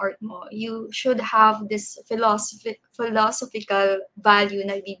maganda yung art mo. You should have this philosophical value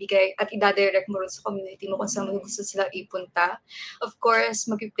na ibibigay at idadirect mo rin sa community mo kung saan mo gusto sila ipunta. Of course,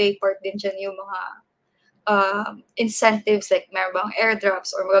 mag-play part din dyan yung mga incentives like meron bang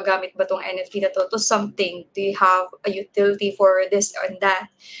airdrops or magagamit ba tong NFT na to something? Do you have a utility for this and that?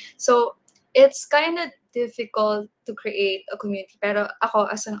 So, it's kind of difficult to create a community. Pero ako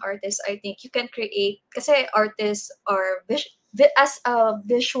as an artist, I think you can create, kasi artists are, as a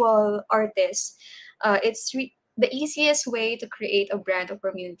visual artist, the easiest way to create a brand or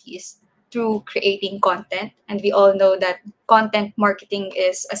community is through creating content. And we all know that content marketing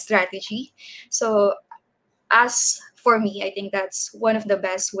is a strategy. So as for me, I think that's one of the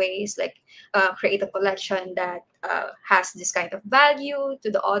best ways, like create a collection that has this kind of value to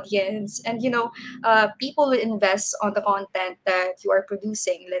the audience. And, people will invest on the content that you are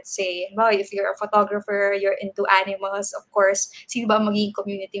producing. Let's say, well, if you're a photographer, you're into animals, of course, sino ba magiging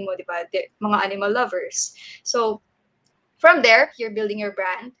community mo, di ba? Mga animal lovers. So, from there, you're building your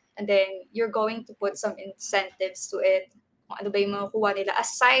brand, and then you're going to put some incentives to it. Kung ano ba yung makukuha nila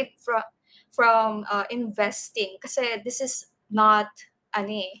aside from investing, kasi this is not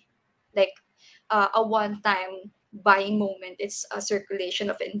like a one-time buying moment. It's a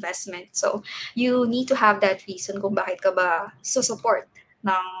circulation of investment. So you need to have that reason kung bakit ka ba support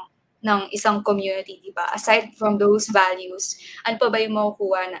ng isang community, di ba? Aside from those values, ano pa ba yung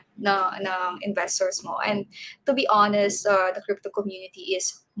makukuha ng investors mo? And to be honest, the crypto community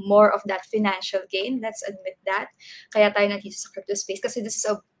is more of that financial gain. Let's admit that. Kaya tayo nandito sa crypto space kasi this is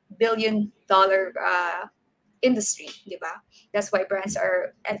a billion-dollar industry, di ba? That's why brands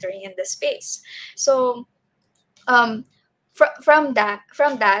are entering in the space. So, from that,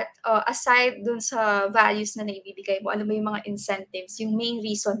 aside dun sa values na naibibigay mo, ano ba yung mga incentives, yung main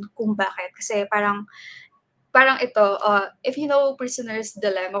reason kung bakit. Kasi parang ito, if you know Prisoner's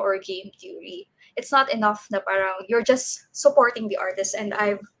Dilemma or game theory, it's not enough na parang you're just supporting the artist. And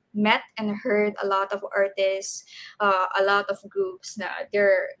I've met and heard a lot of artists, a lot of groups na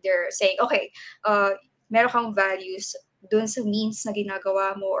they're saying, okay, meron kang values dun sa means na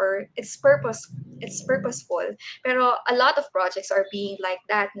ginagawa mo, or it's purposeful. Pero a lot of projects are being like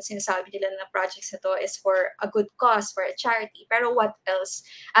that, na sinasabi nila na projects na to is for a good cause, for a charity. Pero what else?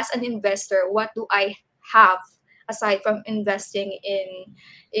 As an investor, what do I have aside from investing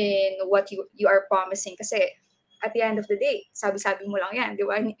in what you are promising? Kasi at the end of the day, sabi-sabi mo lang yan, di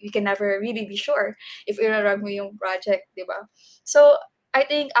ba? We can never really be sure if irarag mo yung project, di ba? So, I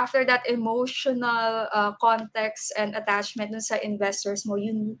think after that emotional context and attachment dun sa investors mo,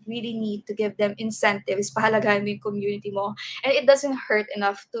 you really need to give them incentives, pahalagahan mo yung community mo, and it doesn't hurt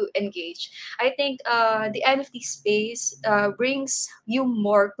enough to engage. I think the NFT space brings you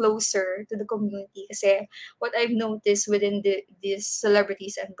more closer to the community, kasi what I've noticed within these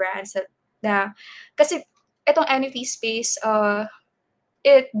celebrities and brands that na kasi itong NFT space,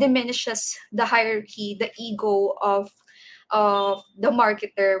 it diminishes the hierarchy, the ego of the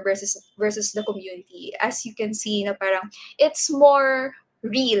marketer versus the community. As you can see, na parang it's more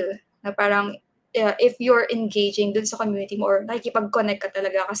real, na parang if you're engaging dun sa community mo or nakikipag-connect ka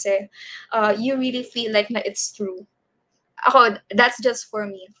talaga kasi you really feel like na it's true. Ako, that's just for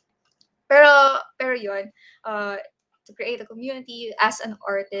me. Pero yun, to create a community as an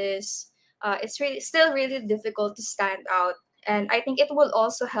artist, it's really still really difficult to stand out. And I think it will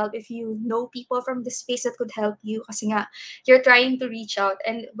also help if you know people from the space that could help you kasi nga, you're trying to reach out.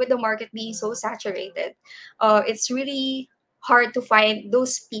 And with the market being so saturated, it's really hard to find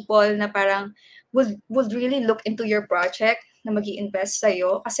those people na parang would really look into your project na mag-i-invest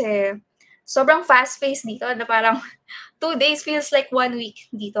sa'yo kasi sobrang fast-paced dito na parang 2 days feels like 1 week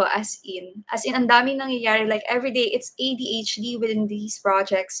dito as in. As in, ang daming nangyayari. Like, every day, it's ADHD within these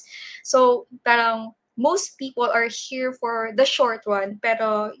projects. So, parang, most people are here for the short run,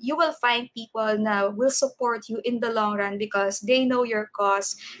 pero you will find people na will support you in the long run because they know your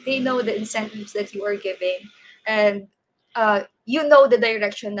cause, they know the incentives that you are giving, and you know the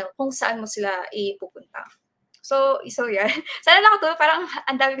direction na kung saan mo sila ipupunta. So yeah. Sana nakatulong, parang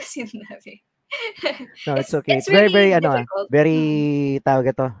ang dami kasi sinabi. No, it's okay. It's It's very, very really ano, difficult. very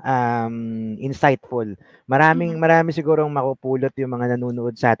tawag ito, insightful. Maraming Mhm. marami sigurong makupulot yung mga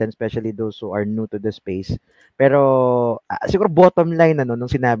nanonood sa atin, especially those who are new to the space. Pero siguro bottom line ano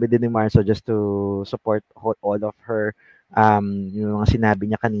nung sinabi din ni Marso just to support all of her yung mga sinabi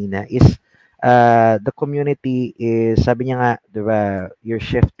niya kanina is the community is sabi niya nga, 'di ba, you're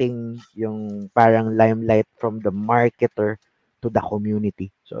shifting yung parang limelight from the marketer to the community.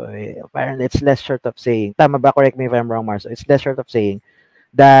 So, parang it's less short of saying, tama ba? Correct me if I'm wrong, Mars. It's less short of saying,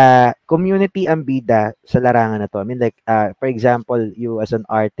 the community ang bida sa larangan na to. I mean, like, for example, you as an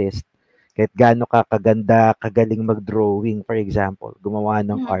artist, kahit gaano ka kaganda, kagaling mag-drawing, for example, gumawa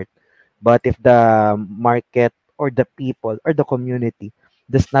ng Mhm. art. But if the market or the people or the community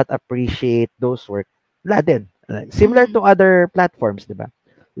does not appreciate those work, wala din. Similar Mhm. to other platforms, di ba?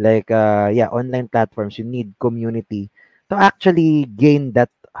 Like, yeah, online platforms, you need community to actually gain that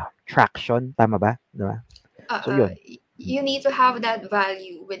traction. Tama ba? Di ba? So, yun. You need to have that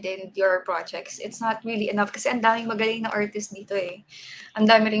value within your projects. It's not really enough kasi ang daming magaling na artist dito eh. Ang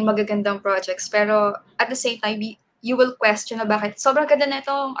dami ring magagandang projects. Pero at the same time, you will question na bakit sobrang ganda na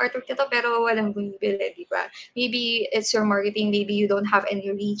itong artwork nito pero walang bumibili, di ba? Maybe it's your marketing, maybe you don't have any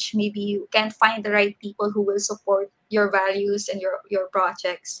reach, maybe you can't find the right people who will support your values and your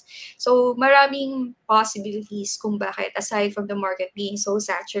projects. So maraming possibilities kung bakit aside from the market being so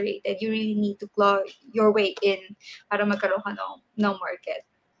saturated, you really need to claw your way in para magkaroon ka ng market.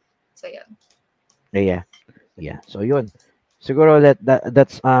 So yeah. Yeah. Yeah. So, yun. Siguro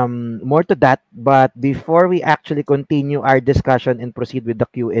that's more to that, but before we actually continue our discussion and proceed with the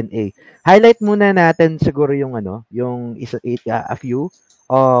Q&A, highlight muna natin siguro yung ano, yung a few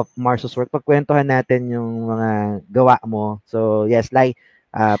of Marso's work. Pagkwentuhan natin yung mga gawa mo. So, yes, Lai,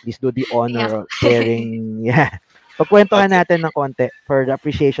 please do the Tingnan ko. honor of sharing. Yeah. Pagkwentuhan Okay. natin ng konti for the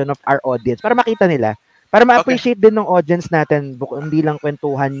appreciation of our audience para makita nila. Para Okay. ma-appreciate din ng audience natin, hindi lang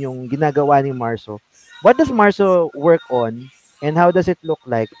kwentuhan yung ginagawa ni Marso. What does Marso work on and how does it look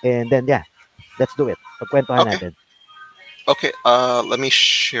like? And then, yeah, let's do it. Pagkwentuhan Okay. natin. Okay. Let me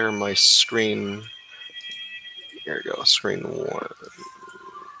share my screen. Here we go. Screen one.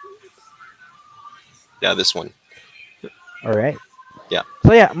 Yeah, this one. All right. Yeah.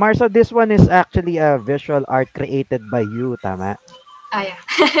 So, yeah, Marso, this one is actually a visual art created by you, tama? Yeah.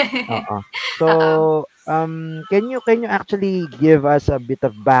 Oo. Oo. So, can you actually give us a bit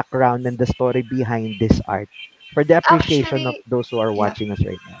of background and the story behind this art for the appreciation of Actually, those who are yeah. watching us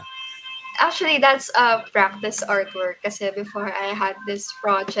right now? Actually, that's a practice artwork kasi before I had this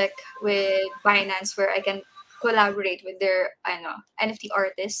project with Binance where I can collaborate with their NFT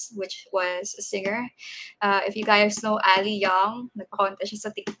artist, which was a singer. If you guys know Ali Young, nagpa-contest siya sa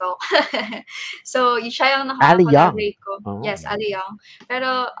TikTok. So, siya yung Ali Young. naka-collaborate ko. Oh. Yes, Ali Young.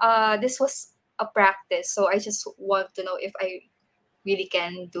 Pero this was a practice. So, I just want to know if I really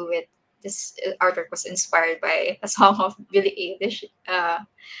can do it. This artwork was inspired by a song of Billie Eilish.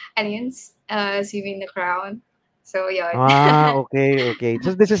 Ano yun? Singing the Crown. So, yun. Okay, okay.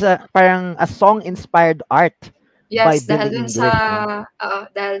 So this is a parang a song-inspired art by Yes, Billie English, no?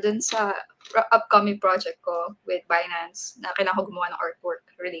 dahil dun sa upcoming project ko with Binance na kailangan ko gumawa ng artwork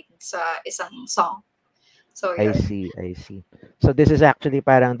related sa isang song. So, I yun. see, I see. So this is actually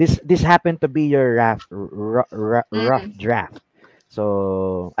parang this happened to be your rough Mm. draft.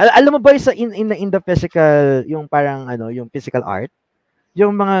 So alam mo ba sa in the physical yung parang ano, yung physical art,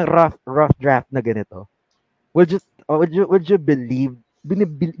 yung mga rough draft na ganito. would you would you believe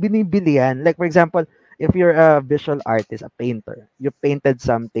binibili yan? Like for example, if you're a visual artist, a painter, you painted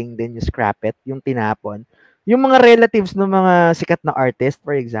something, then you scrap it, yung tinapon. Yung mga relatives ng mga sikat na artist,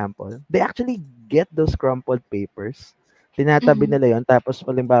 for example, they actually get those crumpled papers. Tinatabi Mhm. nila yon, tapos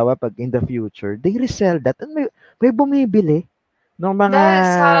halimbawa pag in the future, they resell that and may bumibili ng mga Dahil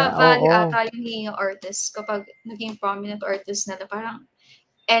sa value oo, ata yung hinging artist kapag naging prominent artist na parang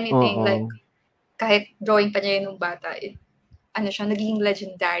anything like oo. kahit drawing pa niya yun nung bata, ano siya, naging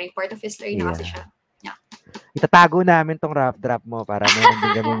legendary. Part of history na kasi siya. Yeah. Yeah. Itatago namin 'tong rough draft mo para meron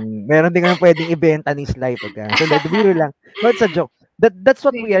din kaming puwedeng ibenta ni Sly pagka so biro lang. No, it's a joke. That's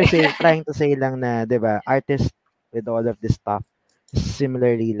what we are Sige. saying, trying to say lang na 'di ba, artist with all of this stuff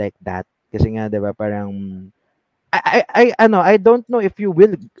similarly like that. Kasi nga 'di ba parang I don't know if you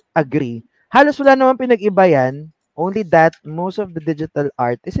will agree. Halos wala namang pinag-iba 'yan, only that most of the digital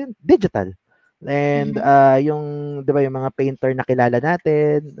art is in digital. And, Mhm. yung 'di ba yung mga painter na kilala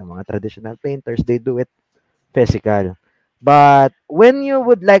natin, yung mga traditional painters, they do it physical. But when you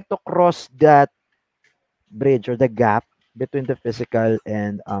would like to cross that bridge or the gap between the physical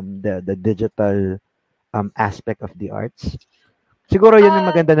and the digital aspect of the arts, siguro yun yung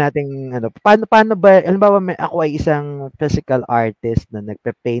Ah, maganda nating ano, paano ba halimbawa ako ay isang physical artist na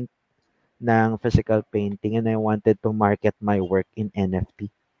nagpe-paint ng physical painting and I wanted to market my work in NFT.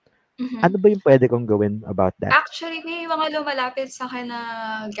 Ano mhm. ba yung pwede kong gawin about that? Actually, may mga lumalapit sa akin na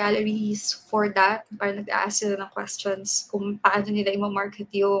galleries for that. Parang nag-a-ask sila ng questions kung paano nila i-market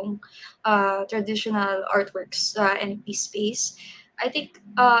yung traditional artworks sa NFT space. I think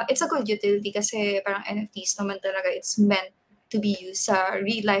it's a good utility kasi parang NFTs naman talaga it's meant to be used sa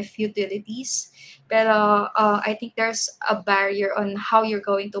real life utilities. Pero I think there's a barrier on how you're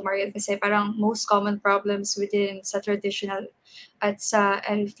going to market kasi parang most common problems within sa traditional at sa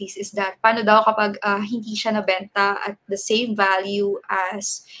NFTs is that paano daw kapag hindi siya nabenta at the same value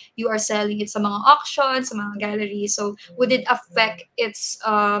as you are selling it sa mga auctions, sa mga galleries. So, would it affect its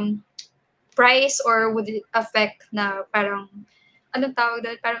price or would it affect na parang anong tawag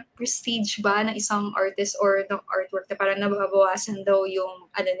doon? Parang prestige ba ng isang artist or ng artwork na parang nababawasan daw yung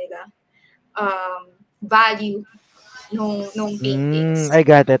ano nila, value nung paintings. I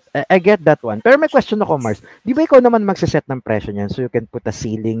got it. I get that one. Pero may question ako, Mars. Di ba ikaw naman magse-set ng presyo niyan so you can put a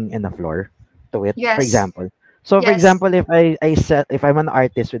ceiling and a floor to it, for Yes. example? So, for Yes. example, if I'm an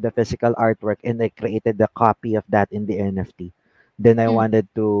artist with a physical artwork and I created a copy of that in the NFT, then I Mm. wanted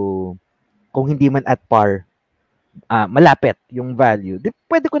to, kung hindi man at par, malapit yung value, di,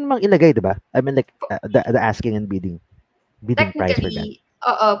 pwede ko namang ilagay, di ba? I mean, like, the asking and bidding price for that. Technically,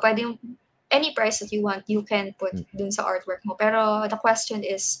 oo, puwedeng any price that you want, you can put Mm, dun sa artwork mo. Pero the question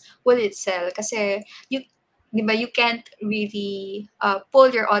is, will it sell? Kasi you 'di ba, you can't really,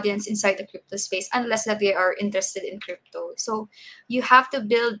 pull your audience inside the crypto space unless that they are interested in crypto. So, you have to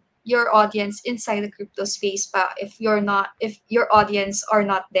build your audience inside the crypto space pa if your audience are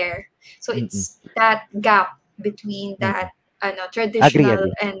not there. So, mm, it's that gap between mm. that ano, Agree, traditional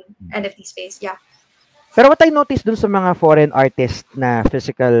agree. and NFT space, yeah. Pero what I noticed dun sa mga foreign artists na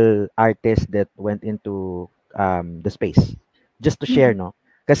physical artists that went into the space, just to share, Mhm, no?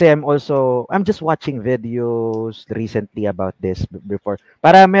 Kasi I'm just watching videos recently about this before.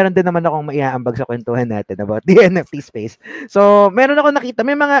 Para meron din naman akong maiaambag sa kwentuhan natin about the NFT space. So, meron ako nakita,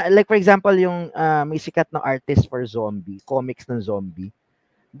 may mga, like for example, yung may sikat na artist for zombie, comics ng zombie.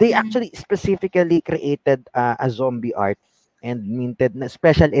 They mhm, actually specifically created a zombie art and minted na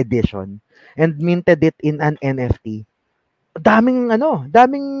special edition and minted it in an NFT. Daming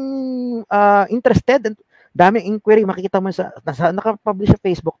interested and daming inquiry makikita mo naka-publish sa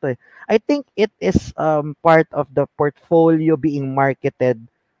Facebook to eh. I think it is part of the portfolio being marketed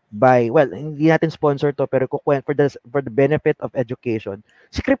by well, hindi natin sponsor to pero for the benefit of education.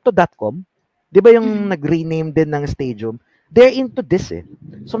 Si crypto.com, 'di ba yung mhm, nag-rename din ng stadium? They're into this eh.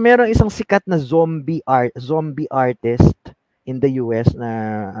 So meron isang sikat na zombie artist in the US na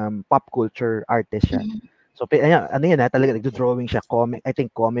pop culture artist siya. mhm, So, ano yan talaga nagdo-drawing siya, I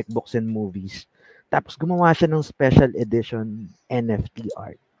think comic books and movies. Tapos gumawa siya ng special edition NFT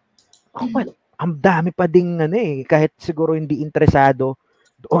art. mhm, Well, ang dami pa ding ano eh, kahit siguro hindi interesado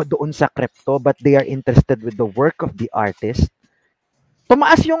doon sa crypto but they are interested with the work of the artist.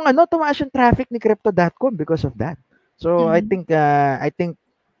 Tumaas yung traffic ni crypto.com because of that. So, mhm. I think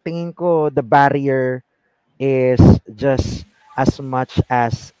tingin ko the barrier is just as much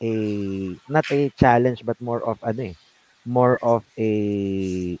as a not a challenge but more of a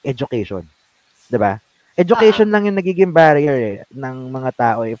education, 'di ba? Oo. Education lang yung nagiging barrier ng mga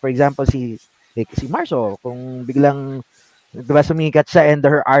tao eh. For example, si Marso, kung biglang 'di ba sumikat siya and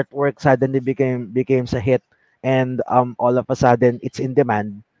her artwork suddenly became a hit. and all of a sudden it's in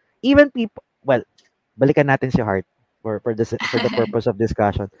demand. Even people, well, balikan natin si Hart for the purpose of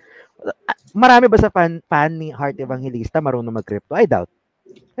discussion. Marami ba sa fan ni Hart Evangelista marunong mag-crypto? I doubt.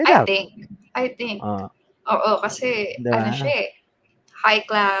 I I doubt. think. I think. Uh, Oo, kasi 'Di ano ba? siya eh, high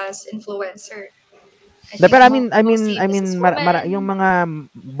class influencer. I Na, think pero I mostly mean yung businesswomen. mga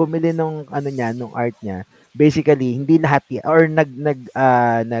bumili nung ano niya, nung art niya, basically hindi lahat or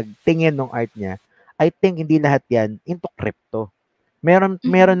nagtingin nung art niya. I think hindi lahat 'yan into crypto. Meron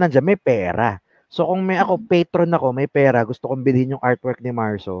Mhm. nandiyan may pera. So kung may ako Mhm. patron ako, may pera, gusto kong bilhin yung artwork ni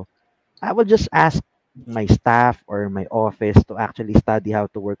Marso, I will just ask my staff or my office to actually study how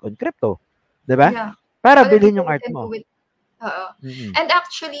to work on crypto, 'di ba? Yeah. Para Other bilhin people yung art can do mo. it. Oo. Mm. And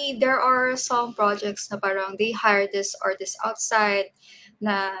actually, there are some projects na parang they hire this artist outside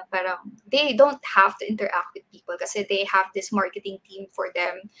na parang they don't have to interact with people kasi they have this marketing team for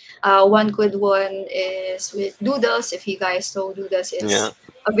them. One good one is with Doodles. If you guys know Doodles, Yeah. it's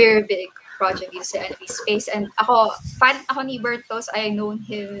a very big project in the NFT space. And fan ako ni Bertos. I known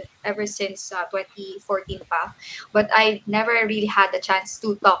him ever since 2014 pa. But I never really had the chance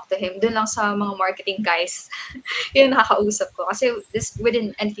to talk to him. Doon lang sa mga marketing guys yung nakakausap ko. Kasi this,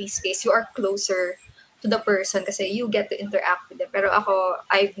 within entry space, you are closer to the person kasi you get to interact with them. Pero ako,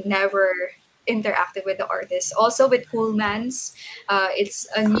 I've never interacted with the artist. Also with Coolmans, it's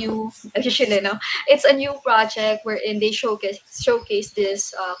a new, usually, no? It's a new project wherein they showcase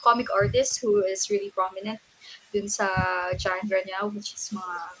this comic artist who is really prominent dun sa genre niya, which is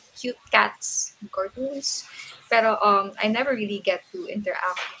mga cute cats, cartoons. Pero I never really get to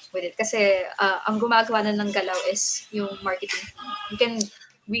interact with it kasi ang gumagawa na ng galaw is yung marketing team. You can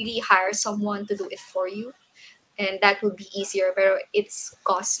really hire someone to do it for you and that would be easier pero it's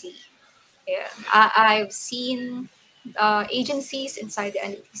costly. Yeah. I've seen agencies inside the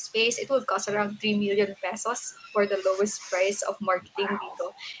NFT space, it would cost around 3 million pesos for the lowest price of marketing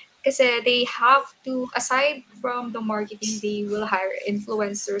dito. Kasi they have to, aside from the marketing, they will hire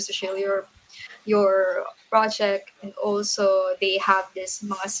influencers to share your project, and also they have this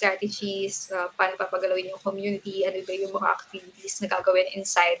mga strategies, paano papagalawin yung community, ano ba yung mga activities na gagawin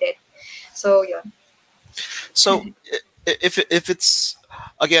inside it. So, yun. So if it's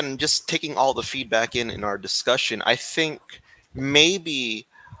again just taking all the feedback in our discussion, I think maybe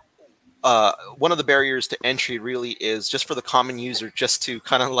one of the barriers to entry really is just for the common user, just to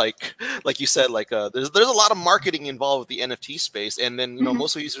kind of like you said, like there's a lot of marketing involved with the NFT space, and then Mhm.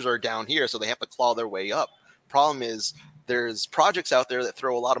 most of the users are down here, so they have to claw their way up. Problem is there's projects out there that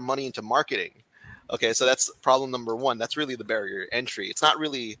throw a lot of money into marketing. Okay, so that's problem number one. That's really the barrier to entry. It's not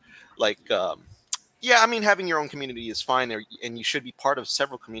really like yeah, I mean, having your own community is fine, and you should be part of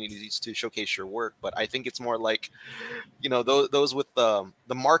several communities to showcase your work. But I think it's more like, those with the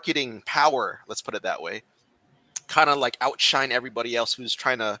marketing power, let's put it that way, kind of like outshine everybody else who's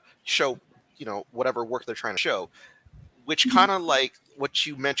trying to show, whatever work they're trying to show. Which Mhm. kind of like what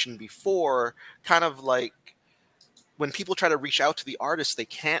you mentioned before, kind of like when people try to reach out to the artists, they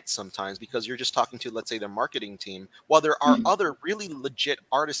can't sometimes because you're just talking to, let's say, their marketing team. While there are Mhm. other really legit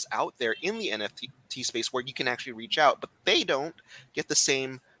artists out there in the NFT space where you can actually reach out, but they don't get the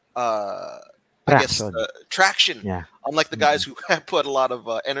same, uh, I guess, Traction. traction, Yeah. unlike the guys Mm. who have put a lot of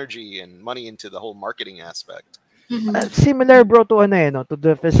energy and money into the whole marketing aspect. Mhm. Similar bro to ano no, to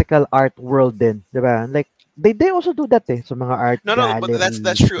the physical art world din, 'di ba? Like they also do that sa mga art No, no, but that's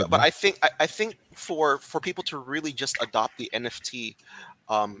galleries, true. 'di But ba? I think for people to really just adopt the NFT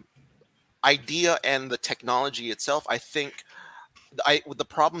um, idea and the technology itself, I think the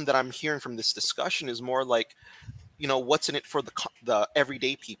problem that I'm hearing from this discussion is more like, what's in it for the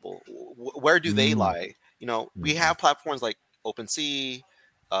everyday people. Where do they Mm. lie? We Mm. have platforms like OpenSea,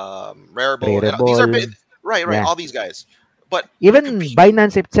 Rarible, and these are Prereball. right, Yeah. all these guys. But Even competing,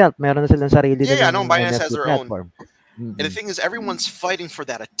 Binance itself, meron na silang sarili yeah, yeah, no, nilang Binance has NFT their own. platform. And the Mm. thing is, everyone's fighting for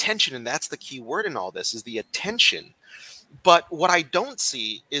that attention, and that's the key word in all this is the attention. But what I don't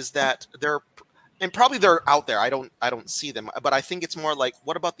see is that and probably they're out there. I don't see them, but I think it's more like,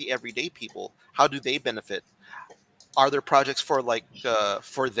 what about the everyday people? How do they benefit? Are there projects for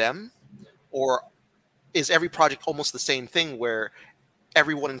for them, or is every project almost the same thing where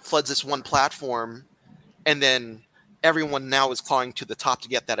everyone floods this one platform, and then everyone now is clawing to the top to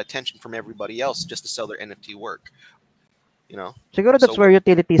get that attention from everybody else just to sell their NFT work? You know, Siguro so that's where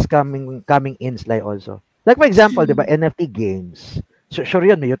utilities coming in Sly also. Like for example, 'di ba, NFT games. So, sure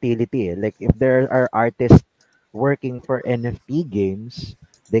yun, may utility eh. Like if there are artists working for NFT games,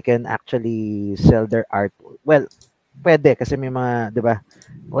 they can actually sell their art. Well, pwede kasi may mga, 'di ba?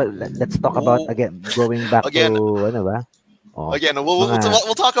 Well, let's talk about w- again going back to again, ano ba? Oh, Again, we'll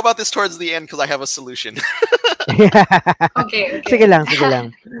mga talk about this towards the end because I have a solution. Okay, Sige okay. lang, sige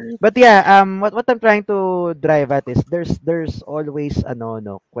lang. But yeah, what I'm trying to drive at is there's always ano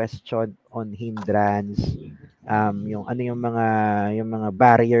no question on hindrance, yung ano yung mga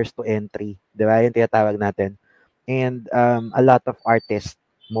barriers to entry, 'di ba? Yung tinatawag natin. And a lot of artists,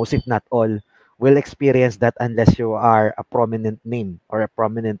 most if not all, will experience that unless you are a prominent name or a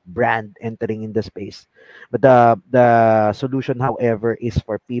prominent brand entering in the space. But the solution, however, is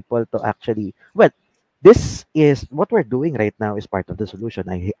for people to actually, well, this is what we're doing right now is part of the solution.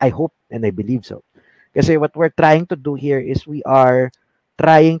 I hope and I believe so. Kasi what we're trying to do here is we are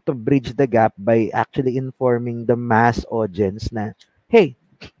trying to bridge the gap by actually informing the mass audience na, hey,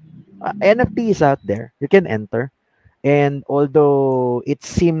 NFT is out there. You can enter. And although it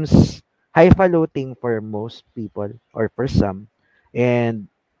seems highfalutin for most people or for some and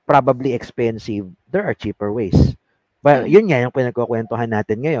probably expensive, there are cheaper ways. But Mhm. yun nga yung pinagkukwentuhan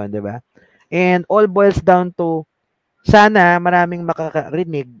natin ngayon, di ba? And all boils down to sana maraming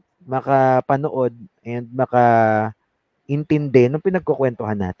makakarinig, makapanood, and makaintindi ng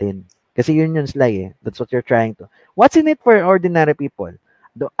pinagkukwentuhan natin. Kasi yun yung Sly eh. That's what you're trying to. What's in it for ordinary people?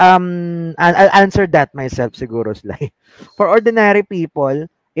 I'll answer that myself siguro, Sly. For ordinary people,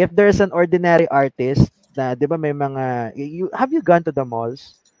 if there's an ordinary artist na, di ba may mga, have you gone to the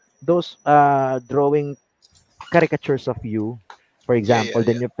malls? Those drawing caricatures of you, for Yeah, yeah, example,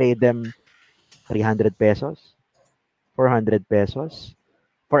 then yeah. you pay them 300 pesos, 400 pesos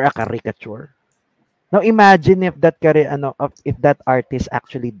for a caricature. Now imagine if if that artist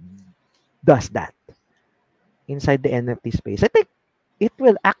actually does that inside the NFT space. I think it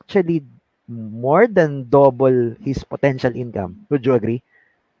will actually more than double his potential income. Would you agree?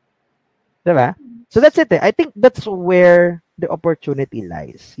 Diba? So that's it. I think that's where the opportunity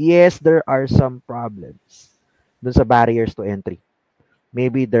lies. Yes, there are some problems dun sa barriers to entry.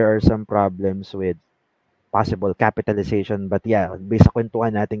 Maybe there are some problems with possible capitalization. But yeah, based sa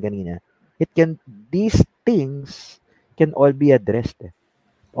kwentuhan natin kanina, these things can all be addressed. Eh.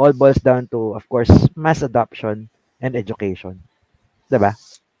 All boils down to, of course, mass adoption and education. Diba?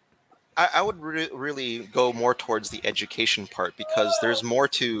 I would really go more towards the education part because there's more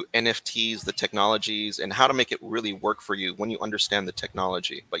to NFTs, the technologies, and how to make it really work for you when you understand the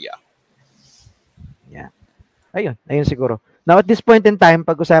technology. But yeah. Yeah. Ayun siguro. Now, at this point in time,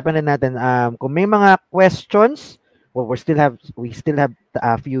 pag-usapan na natin, kung may mga questions, well, we still have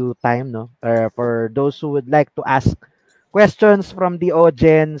a few time, no? For those who would like to ask questions from the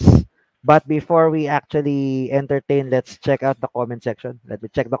audience. But before we actually entertain, let's check out the comment section. Let me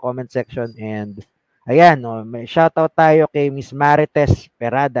check the comment section and ayan, no, may shoutout tayo kay Miss Marites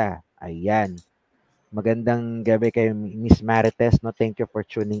Perada. Ayan. Magandang gabi kay Miss Marites, no? Thank you for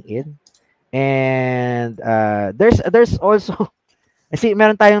tuning in. And there's also kasi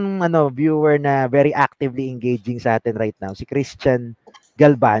meron tayong viewer na very actively engaging sa atin right now, si Christian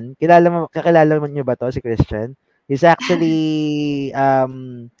Galban. Kakilala mo niyo ba to si Christian? He's actually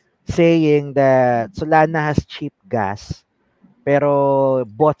saying that Solana has cheap gas pero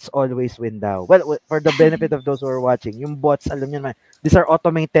bots always win daw. Well, for the benefit of those who are watching, yung bots, alam niyo naman, these are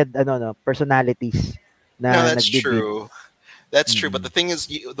automated personalities No, na that's nagbibid. true. That's true. But the Mm. thing is,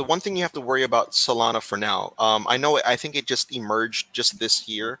 the one thing you have to worry about Solana for now. I know. I think it just emerged just this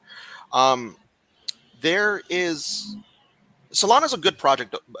year. Um, there is Solana's a good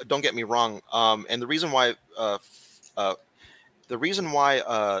project. Don't get me wrong. And the reason why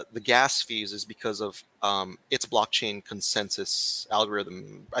the gas fees is because of its blockchain consensus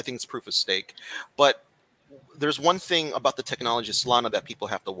algorithm. I think it's proof of stake. But there's one thing about the technology of Solana that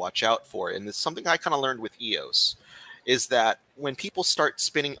people have to watch out for, and it's something I kind of learned with EOS, is that when people start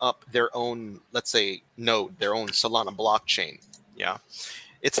spinning up their own, let's say, node, their own Solana blockchain, yeah,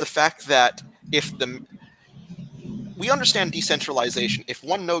 it's the fact that if the we understand decentralization. If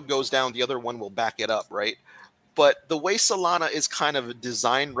one node goes down, the other one will back it up, right? But the way Solana is kind of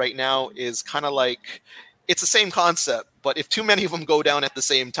designed right now is kind of like it's the same concept, but if too many of them go down at the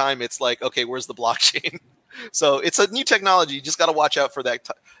same time, it's like, okay, where's the blockchain? So it's a new technology. You just got to watch out for that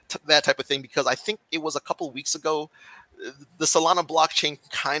type of thing because I think it was a couple weeks ago the Solana blockchain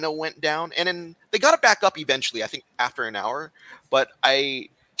kind of went down, and then they got it back up eventually. I think after an hour. But I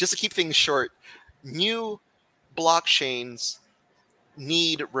just to keep things short, new blockchains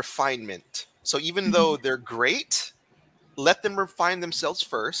need refinement. So even though they're great, let them refine themselves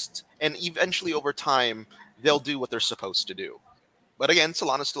first, and eventually over time they'll do what they're supposed to do. But again,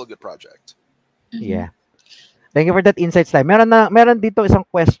 Solana's still a good project. Mhm. Yeah. Thank you for that insights time. Meron dito isang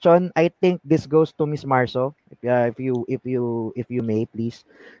question. I think this goes to Miss Marso. If you may please.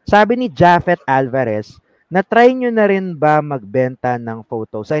 Sabi ni Jafet Alvarez, Na-try nyo na rin ba magbenta ng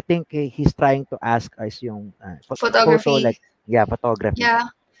photos? I think he's trying to ask us yung photo Photography. like, yeah, photography.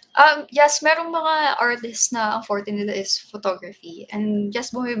 Yeah. Yes, merong mga artists na ang forte nila is photography and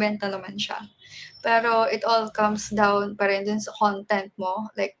just bumibenta naman siya. Pero it all comes down pa rin dun sa content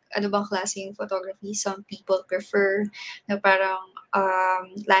mo. Like, ano bang klaseng photography? Some people prefer na parang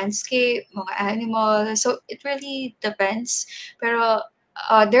landscape, mga animal. So, it really depends. Pero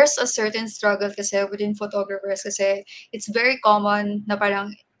there's a certain struggle kasi within photographers kasi it's very common na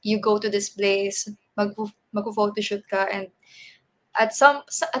parang you go to this place, mag-photoshoot ka and at some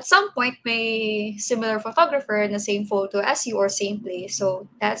point may similar photographer na same photo as you or same place.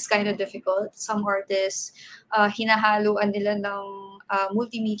 So that's kind of difficult. Some artists hinahaluan nila ng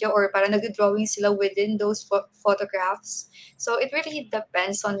multimedia or para nag-drawing sila within those photographs. So it really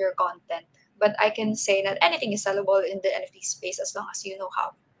depends on your content. But I can say that anything is sellable in the NFT space as long as you know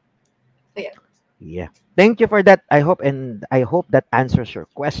how. So yeah. Yeah. Thank you for that. I hope that answers your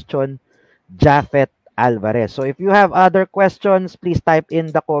question, Jafet Alvarez. So if you have other questions, please type in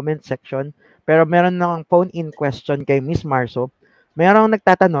the comment section. Pero meron ng phone-in question kay Miss Marso. Merong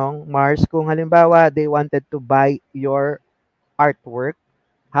nagtatanong, Mars, kung halimbawa they wanted to buy your artwork,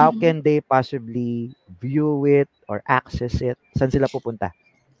 how Mhm. can they possibly view it or access it? Saan sila pupunta?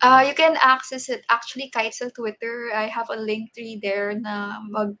 You can access it actually kahit sa Twitter. I have a link tree there na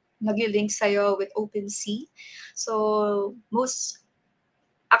nag-link sa'yo with OpenSea. So,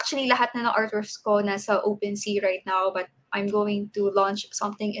 actually lahat na ng artworks ko nasa OpenSea right now but I'm going to launch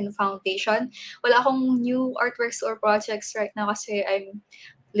something in Foundation. Wala akong new artworks or projects right now kasi I'm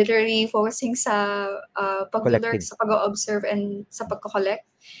literally focusing sa pag-lurk, Collecting. sa pag-observe, and sa pag-collect.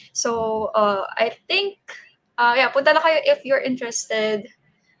 So, I think, yeah, punta na kayo if you're interested.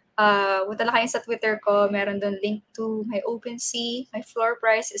 Punta lang kayo sa Twitter ko. Meron doon link to my OpenSea. My floor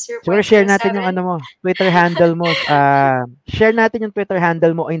price is Siguro share natin yung 0.07. ano mo, Twitter handle mo. Share natin yung Twitter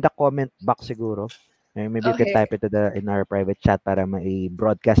handle mo in the comment box siguro. Maybe you can Okay. type it in our private chat para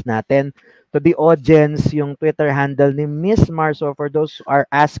mai-broadcast natin to the audience yung Twitter handle ni Miss Marso for those who are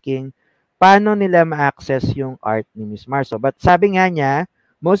asking paano nila ma-access yung art ni Miss Marso. But sabi nga niya,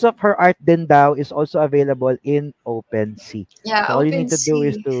 most of her art din daw is also available in OpenSea. Yeah, So all you need to do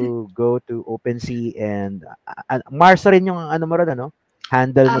is OpenSea. to go to OpenSea and Marso rin yung ano mo ron, ano?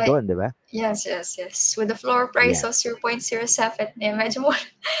 Handle mo Uh, doon, di ba? yes, yes, yes. With the floor price Yeah. of 0.07, eh, medyo mo,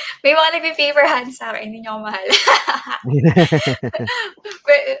 may mga nagpi-favor hand sa akin, hindi niyo ako mahal.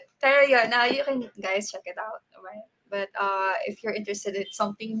 Pero yeah, now you can guys check it out. Right? But if you're interested in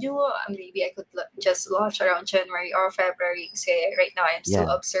something new, maybe I could just launch around January or February. Say right now I'm still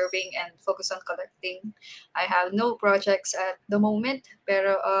Yeah. observing and focus on collecting. I have no projects at the moment,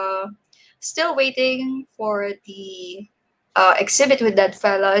 pero still waiting for the exhibit with Dead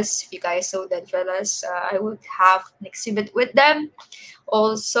Fellas. If you guys saw Dead Fellas, I would have an exhibit with them.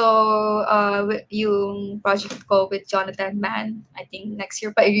 Also, yung project ko with Jonathan Mann, I think next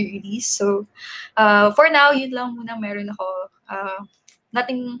year pa i-release. So, for now, yun lang muna meron ako.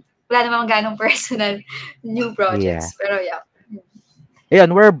 Nothing, wala namang ganong personal new Yeah. projects. Pero yeah.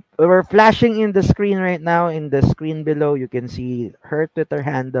 Ayan, we're flashing in the screen right now. In the screen below, you can see her Twitter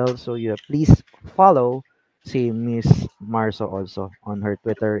handle. So you please follow si Miss Marso also on her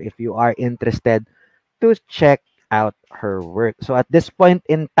Twitter if you are interested to check out her work. So at this point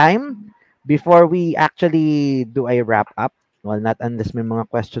in time, before we actually do a wrap up, well, not unless may mga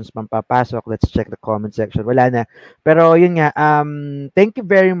questions pang papasok, let's check the comment section. Wala na. Pero yun nga, thank you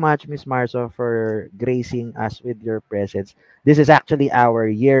very much, Miss Marso, for gracing us with your presence. This is actually our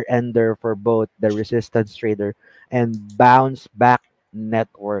year-ender for both the Resistance Trader and Bounce Back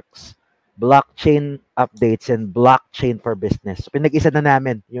Networks blockchain updates and blockchain for business. So, pinag-isa na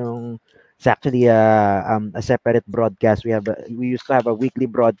namin yung it's actually a separate broadcast. We used to have a weekly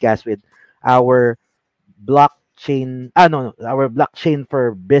broadcast with our our blockchain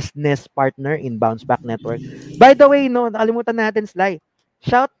for business partner in Bounce Back Network. By the way, no, nakalimutan natin, Sly.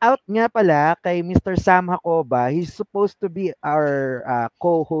 Shout out nga pala kay Mr. Sam Hakoba. He's supposed to be our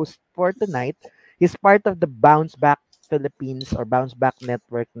co-host for tonight. He's part of the Bounce Back Philippines or Bounce Back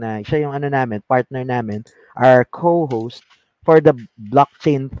Network na siya yung ano namin, partner namin, our co-host for the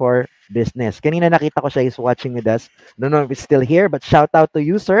blockchain for business. Kanina nakita ko siya is watching with us. Don't know if it's still here, but shout out to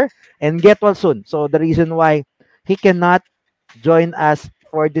you, sir, and get well soon. So the reason why he cannot join us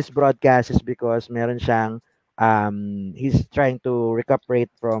for this broadcast is because meron siyang he's trying to recuperate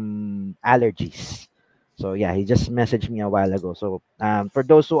from allergies. So yeah, he just messaged me a while ago. So for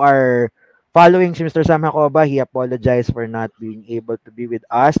those who are following si Mr. Sam Hakoba, he apologized for not being able to be with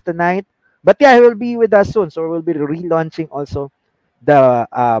us tonight. But yeah, he will be with us soon. So we'll be relaunching also the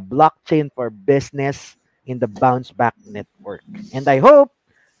blockchain for business in the Bounce Back Network. And I hope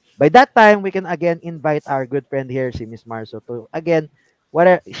by that time we can again invite our good friend here, si Miss Marso, to again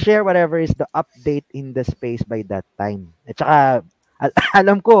share whatever is the update in the space by that time. At saka,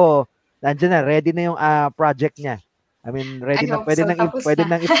 alam ko, nandiyan na, ready na yung project niya. I mean, I ready na, hope so. Tapos pwede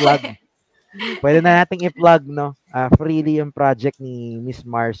na. nang i-plug. Pwede na nating i-plug, no? Freely yung project ni Miss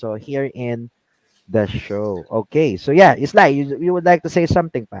Marso here in the show. Okay, so yeah, Isla, you would like to say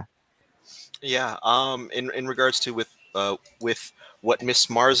something pa? Yeah. In regards to with what Miss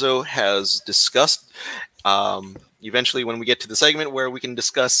Marzo has discussed, eventually when we get to the segment where we can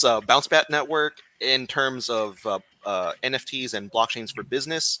discuss Bounce Bat Network in terms of NFTs and blockchains for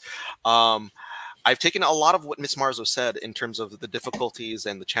business. Um, I've taken a lot of what Miss Marzo said in terms of the difficulties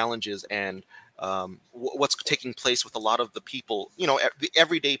and the challenges and what's taking place with a lot of the people, the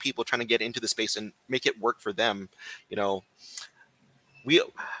everyday people trying to get into the space and make it work for them. You know, we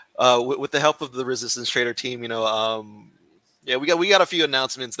with the help of the Resistance Trader team, yeah, we got a few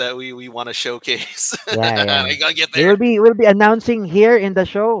announcements that we want to showcase. Yeah, yeah. I gotta get We there. will be announcing here in the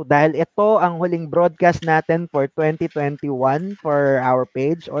show dahil ito ang huling broadcast natin for 2021 for our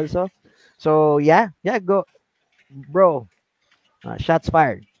page also. So yeah, go bro. Shots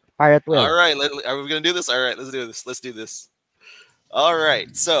fired. Fire at All will. right, are we gonna do this? All right, let's do this. Let's do this. All right,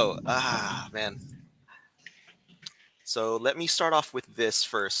 so man, so let me start off with this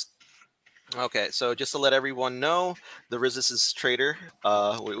first. Okay, so just to let everyone know, the Resistance Trader,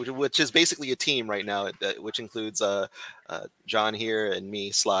 which is basically a team right now, which includes John here and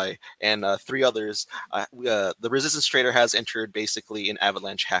me, Sly, and three others. The Resistance Trader has entered basically an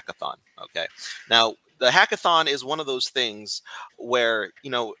Avalanche hackathon. Okay, now the hackathon is one of those things where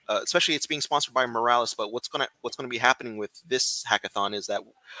especially it's being sponsored by Morales. But what's gonna be happening with this hackathon is that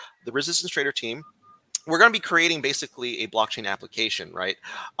the Resistance Trader team, we're going to be creating basically a blockchain application, right?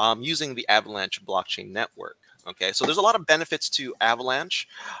 Using the Avalanche blockchain network. Okay, so there's a lot of benefits to Avalanche.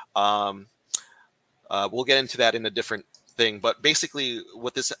 Um, we'll get into that in a different thing, but basically,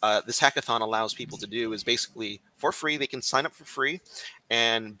 what this hackathon allows people to do is basically for free. They can sign up for free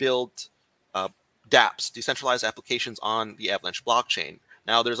and build uh, dApps, decentralized applications on the Avalanche blockchain.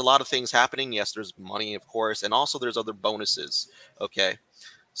 Now, there's a lot of things happening. Yes, there's money, of course, and also there's other bonuses. Okay,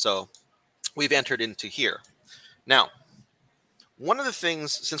 so we've entered into here. Now, one of the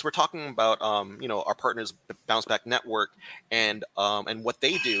things, since we're talking about our partners Bounce Back Network and what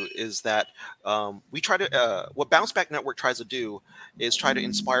they do is that we try to what Bounce Back Network tries to do is try to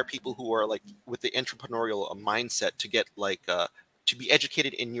inspire people who are like with the entrepreneurial mindset to get to be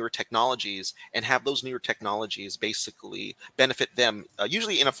educated in newer technologies and have those newer technologies basically benefit them,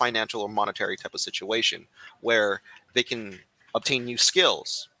 usually in a financial or monetary type of situation where they can obtain new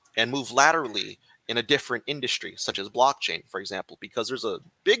skills and move laterally in a different industry, such as blockchain, for example, because there's a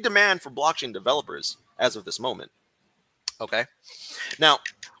big demand for blockchain developers as of this moment. Okay. Now,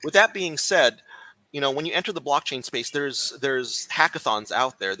 with that being said, when you enter the blockchain space, there's hackathons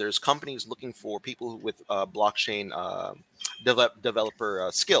out there. There's companies looking for people with blockchain developer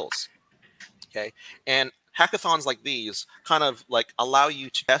skills. Okay, and hackathons like these kind of like allow you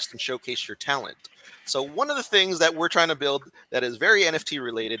to test and showcase your talent. So one of the things that we're trying to build that is very NFT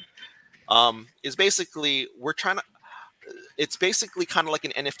related is basically it's basically kind of like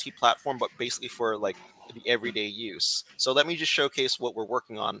an NFT platform, but basically for like the everyday use. So let me just showcase what we're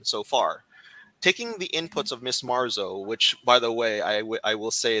working on so far. Taking the inputs of Miss Marzo, which, by the way, I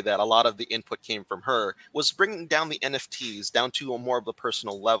will say that a lot of the input came from her, was bringing down the NFTs down to a more of a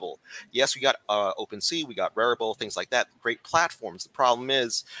personal level. Yes, we got OpenSea, we got Rarible, things like that, great platforms. The problem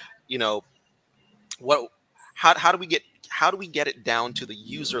is, you know, what how do we get it down to the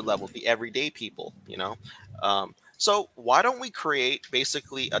user level, the everyday people, so why don't we create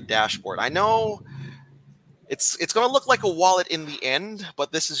basically a dashboard? I know it's going to look like a wallet in the end,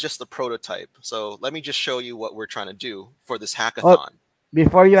 but this is just the prototype. So let me just show you what we're trying to do for this Oh, hackathon.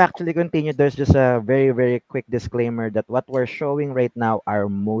 before you actually continue, there's just a very, very quick disclaimer that what we're showing right now are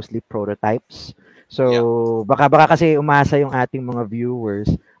mostly prototypes. Yeah, So, baka kasi umasa yung ating mga viewers.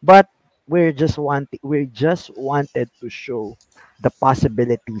 But we just wanted to show the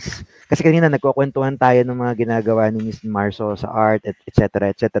possibilities. Kasi kanina nagkukwentuhan tayo ng mga ginagawa ni Miss Marso sa art, et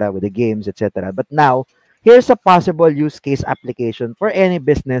cetera, with the games, etc. But now, here's a possible use case application for any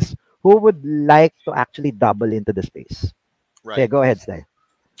business who would like to actually double into the space. Okay, right. go ahead, Sly.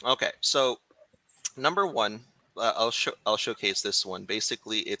 Okay, so number one, I'll showcase this one.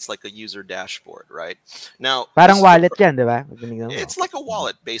 Basically, it's like a user dashboard, right? Now, Parang this is the wallet yan, di ba? Tinignan mo. it's like a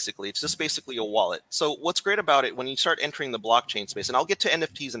wallet, basically. It's just basically a wallet. So what's great about it when you start entering the blockchain space, and I'll get to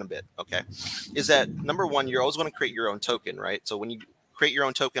NFTs in a bit, okay, is that number one, you're always going to create your own token, right? So when you create your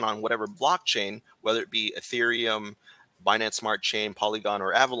own token on whatever blockchain, whether it be Ethereum, Binance Smart Chain, Polygon,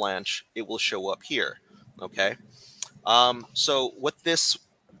 or Avalanche, it will show up here. Okay. So what this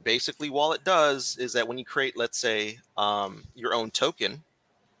basically wallet does is that when you create, let's say, your own token,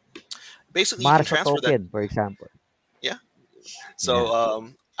 basically you can Marso transfer that. token, for example. Yeah. Yeah.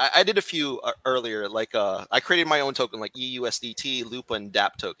 So I did a few earlier, like I created my own token, like EUSDT, Lupa, and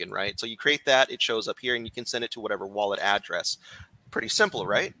DApp token, right? So you create that, it shows up here, and you can send it to whatever wallet address. Pretty simple,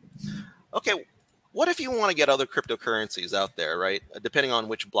 right? Okay, what if you want to get other cryptocurrencies out there, right? Depending on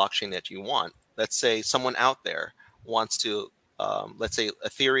which blockchain that you want. Let's say someone out there wants to, let's say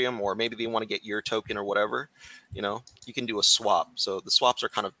Ethereum, or maybe they want to get your token or whatever. You can do a swap. So the swaps are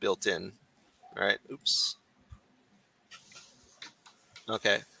kind of built in, right? Oops.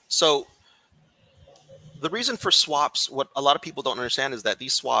 Okay, so the reason for swaps, what a lot of people don't understand is that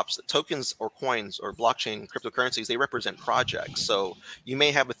these swaps, tokens or coins or blockchain cryptocurrencies, they represent projects. So you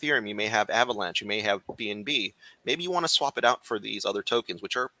may have Ethereum, you may have Avalanche, you may have BNB. Maybe you want to swap it out for these other tokens,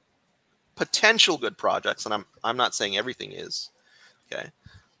 which are potential good projects, and I'm not saying everything is. Okay.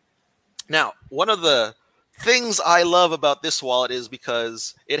 Now, one of the things I love about this wallet is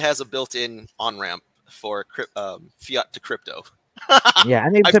because it has a built-in on-ramp for fiat to crypto. Yeah,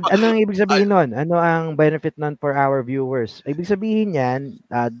 I, anong ibig I, sabihin nun? Ano ang benefit nun for our viewers? Ibig sabihin yan,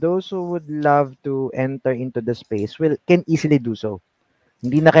 those who would love to enter into the space can easily do so.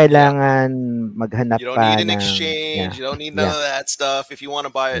 Hindi na yeah. kailangan maghanap You don't need pa an ng, yeah, exchange. You don't need none yeah, of that stuff. If you want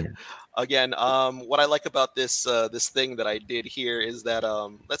to buy it, yeah. again, what I like about this thing that I did here is that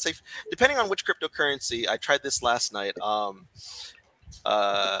let's say, depending on which cryptocurrency, I tried this last night.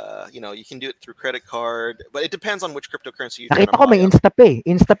 You can do it through credit card, but it depends on which cryptocurrency you're trying to Nakita ko buy may up. InstaPay.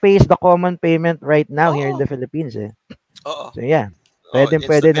 InstaPay is the common payment right now here in Oh, the Philippines eh. oh, So yeah, oh,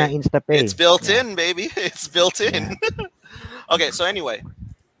 pwede na InstaPay. It's InstaPay. built Yeah, in, baby. It's built in. yeah. Okay, so anyway,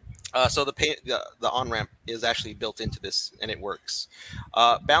 so the on ramp is actually built into this, and it works.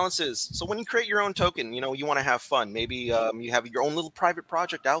 Balances. So when you create your own token, you want to have fun. Maybe you have your own little private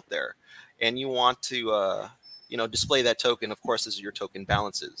project out there, and you want to display that token. Of course, as your token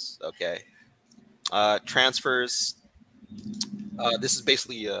balances. Okay. Transfers. This is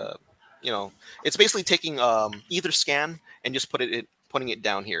basically it's basically taking Ether scan and just putting it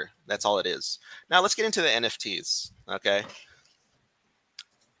down here. That's all it is. Now let's get into the NFTs. Okay.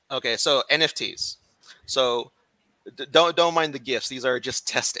 Okay. So NFTs. So don't mind the gifts. These are just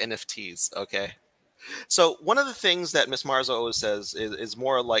test NFTs. Okay. So one of the things that Miss Marzo always says is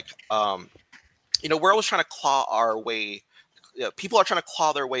more like we're always trying to claw our way. People are trying to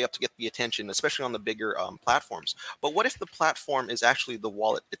claw their way up to get the attention, especially on the bigger platforms. But what if the platform is actually the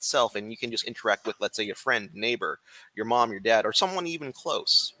wallet itself, and you can just interact with, let's say, your friend, neighbor, your mom, your dad, or someone even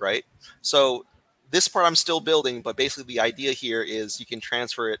close, right? So this part I'm still building, but basically the idea here is you can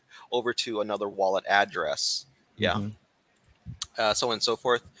transfer it over to another wallet address. Yeah. Mm-hmm. So on and so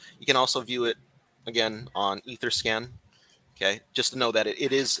forth. You can also view it again on Etherscan. Okay, just to know that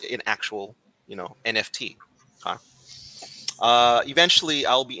it is an actual, NFT. Okay? Eventually,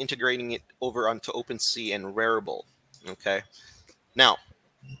 I'll be integrating it over onto OpenSea and Rarible. Okay. Now,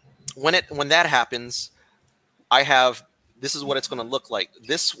 when that happens, this is what it's going to look like.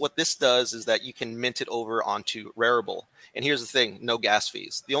 What this does is that you can mint it over onto Rarible. And here's the thing: no gas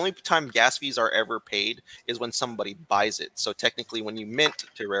fees. The only time gas fees are ever paid is when somebody buys it. So technically, when you mint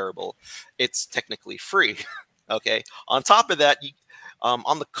to Rarible, it's technically free. Okay. On top of that,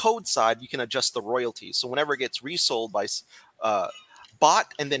 on the code side, you can adjust the royalties. So whenever it gets resold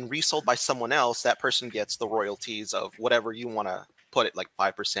bought and then resold by someone else, that person gets the royalties of whatever you want to put it, like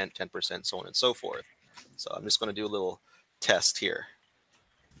 5%, 10%, so on and so forth. So I'm just going to do a little test here.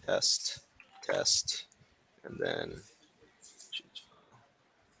 Test, and then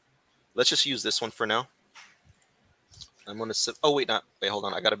let's just use this one for now. I'm going to wait, hold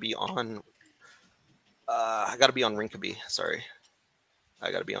on. I got to be on Rinkeby. Sorry.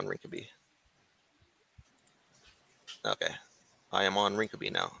 I got to be on Rinkeby. Okay. I am on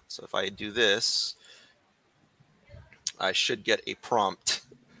Rinkeby now. So if I do this, I should get a prompt.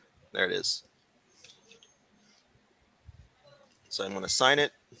 There it is. So I'm going to sign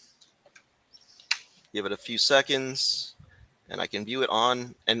it, give it a few seconds, and I can view it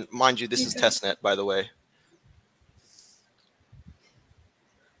on. And mind you, this is testnet, by the way.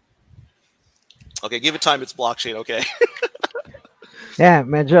 Okay, give it time. It's blockchain. Okay. Yeah,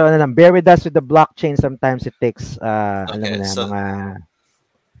 medyo bear with us with the blockchain. Sometimes it takes Okay, mga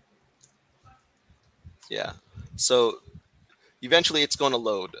yeah. So eventually it's going to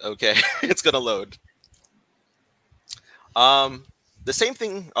load. Okay, it's going to load. The same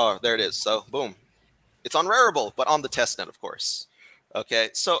thing. Oh, there it is. So boom, it's on Rarible, but on the testnet, of course. Okay,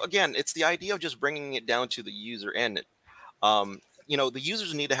 so again, it's the idea of just bringing it down to the user end. The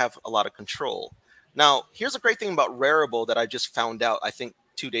users need to have a lot of control. Now, here's a great thing about Rarible that I just found out, I think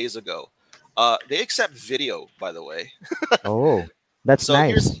 2 days ago. They accept video, by the way. Oh, that's So nice.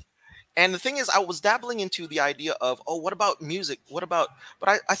 here's, and the thing is, I was dabbling into the idea of, oh, what about music? What about,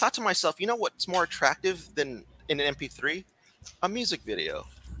 but I thought to myself, you know what's more attractive than in an MP3? A music video.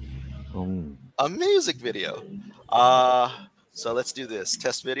 Mm. A music video. Uh, so let's do this.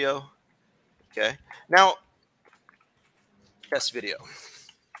 Test video. Okay. Now, test video.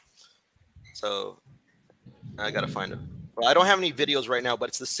 So I gotta find it. Well, I don't have any videos right now, but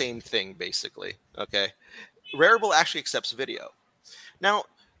it's the same thing basically. Okay. Rarible actually accepts video. Now,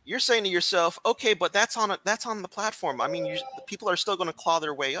 you're saying to yourself, okay, but that's on the platform. I mean, the people are still going to claw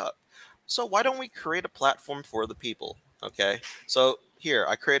their way up. So why don't we create a platform for the people? Okay. So here,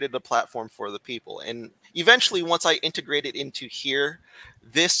 I created a platform for the people, and eventually, once I integrate it into here,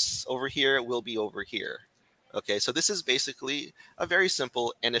 this over here will be over here. Okay. So this is basically a very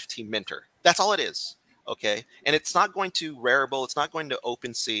simple NFT minter. That's all it is. Okay. And it's not going to Rarible. It's not going to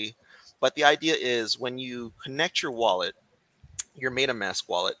OpenSea. But the idea is when you connect your wallet, your MetaMask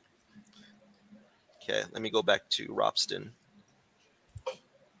wallet. Okay, let me go back to Ropsten.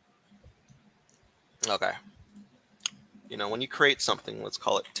 Okay. When you create something, let's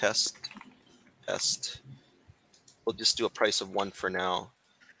call it test. We'll just do a price of 1 for now.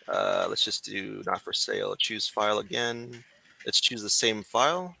 Let's just do not for sale. Choose file again. Let's choose the same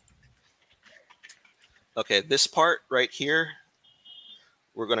file. Okay, this part right here,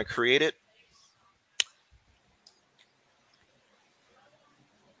 we're going to create it.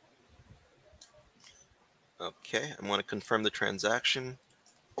 Okay, I'm going to confirm the transaction.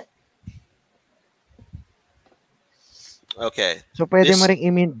 Okay, So pwede mo this. ring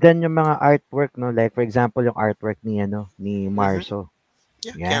i-mint dyan yung mga artwork, no? Like for example, yung artwork ni Mhm, Marso.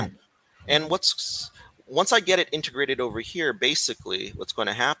 yeah, can. Yan. And once I get it integrated over here, basically what's going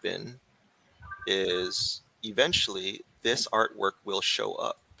to happen is eventually this artwork will show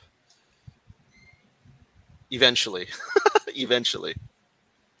up. Eventually. Eventually.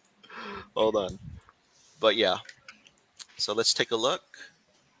 Hold on. But yeah. So let's take a look.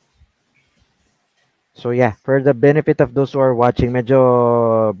 So yeah, for the benefit of those who are watching,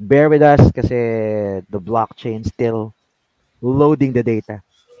 medyo bear with us kasi the blockchain still loading the data.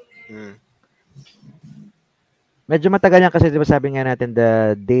 Mm, Medyo matagal yan kasi 'di ba sabi nga natin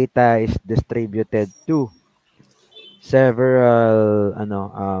the data is distributed to several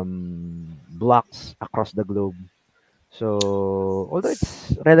blocks across the globe. So although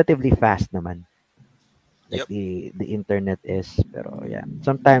it's relatively fast naman like yep. the internet is, pero yeah,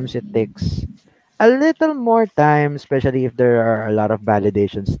 sometimes it takes a little more time, especially if there are a lot of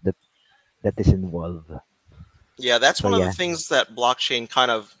validations that is involved. Yeah, that's So one of the yeah. things that blockchain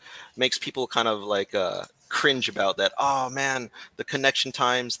kind of makes people kind of like cringe about that. Oh man, the connection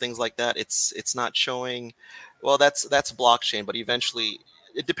times, things like that. It's not showing. Well, that's blockchain, but eventually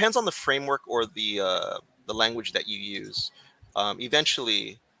it depends on the framework or the language that you use.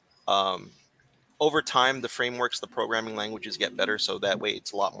 Eventually, um, over time, the frameworks, the programming languages get better, so that way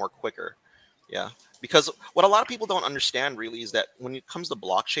it's a lot more quicker. Yeah, because what a lot of people don't understand really is that when it comes to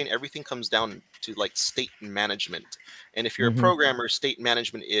blockchain, everything comes down to like state management. And if you're a Mhm. programmer, state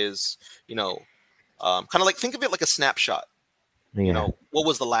management is, kind of like think of it like a snapshot. Yeah. What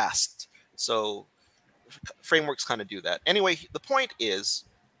was the last? So frameworks kind of do that. Anyway, the point is,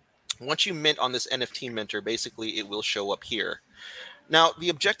 once you mint on this NFT minter, basically it will show up here. Now, the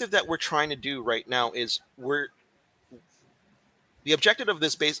objective that we're trying to do right now is the objective of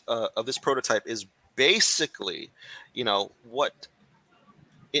this of this prototype is basically, what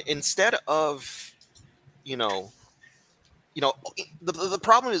instead of you know the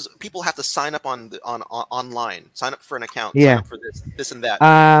problem is people have to sign up on online, sign up for an account, sign Yeah. up for this and that,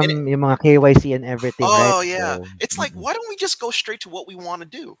 and Yung mga KYC and everything, right? oh yeah, So, it's like, why don't we just go straight to what we want to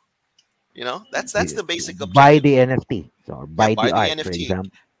do? That's y- the basic buy objective. the NFT, so or Yeah, buy the buy the art, for NFT.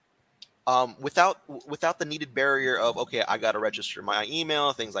 example. Without the needed barrier of, okay, I got to register my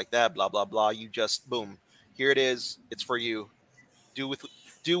email, things like that, blah blah blah. You just boom, here it is, it's for you. do with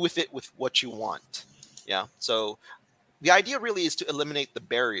do with it with what you want. Yeah, so the idea really is to eliminate the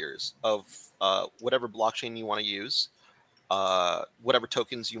barriers of whatever blockchain you want to use, whatever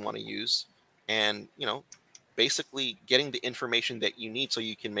tokens you want to use, and basically getting the information that you need so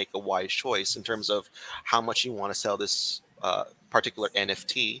you can make a wise choice in terms of how much you want to sell this particular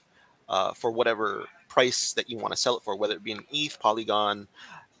NFT for whatever price that you want to sell it for, whether it be an ETH, Polygon,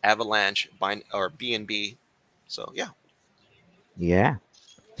 Avalanche, or BNB. So yeah. Yeah.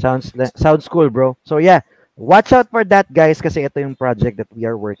 Sounds cool, bro. So yeah, watch out for that, guys, kasi ito yung project that we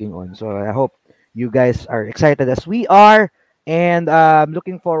are working on. So I hope you guys are excited as we are, and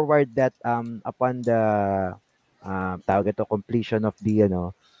looking forward that upon the tawag ito, completion of the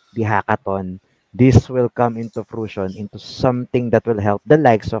the hackathon, this will come into fruition into something that will help the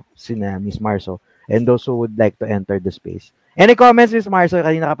likes of sina Miss Marso and those who would like to enter the space. Any comments, Miss Marso?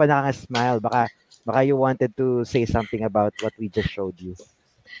 Kanina ka pa nakaka-smile. Baka you wanted to say something about what we just showed you.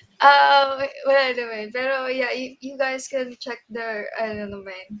 Wala naman. Pero yeah, you guys can check their, ano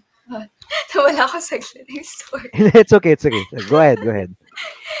naman. Nawala ako saglit. I'm sorry. It's okay, it's okay. Go ahead, go ahead.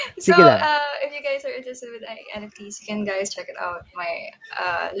 So, Sige lang. if you guys are interested with NFTs, you can guys check it out. My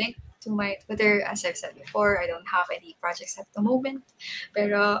link to my Twitter, as I've said before, I don't have any projects at the moment.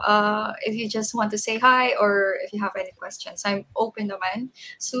 Pero if you just want to say hi or if you have any questions, I'm open naman.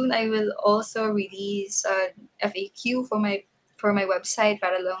 Soon I will also release an FAQ for my website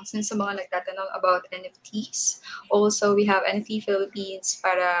para lang sa mga nagtatanong about NFTs. Also, we have NFT Philippines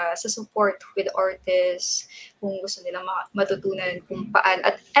para sa support with artists kung gusto nilang matutunan kung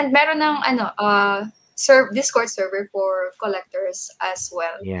paano. And meron ng Discord server for collectors as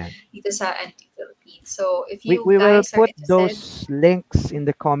well Yeah. dito sa NFT Philippines. So, if We you we will guys are put interested, those links in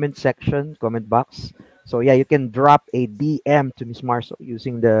the comment section, comment box. So yeah, you can drop a DM to Miss Marso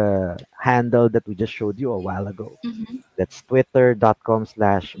using the handle that we just showed you a while ago. mhm. That's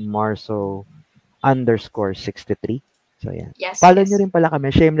twitter.com/marso_63. So yeah. Yes, Follow nyo yes. rin pala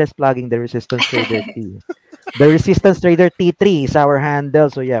kami. Shameless plugging the Resistance Trader T. The Resistance Trader T3 is our handle.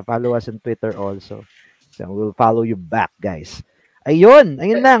 So yeah, follow us on Twitter also. So we'll follow you back, guys. Ayun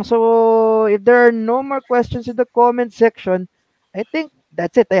lang. So if there are no more questions in the comment section, I think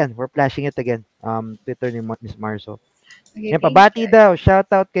that's it. Ayan, we're flashing it again. Twitter ni Miss Marso. Okay, Yan, thank you pabati guys. daw. Shout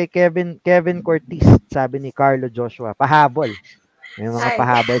out kay Kevin Cortez, sabi ni Carlo Joshua. Pahabol. May mga Hi.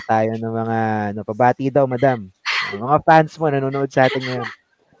 pahabol tayo ng mga pabati daw, madam. Mga fans mo nanonood sa atin ngayon.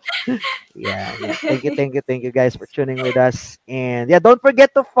 Yeah, yeah. Thank you guys for tuning with us. And yeah, don't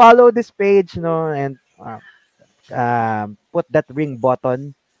forget to follow this page, and put that ring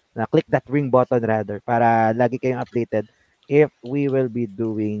button, click that ring button rather, para lagi kayong updated if we will be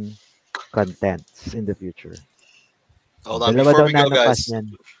doing contents in the future. Hold on, Dalawa before daw we go, nanopass guys. niyan.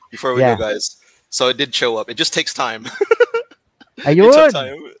 Before we go, Yeah. guys. So it did show up. It just takes time. It took Ayun!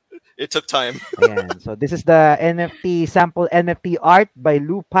 time. It took time. Ayan. So this is the sample NFT art by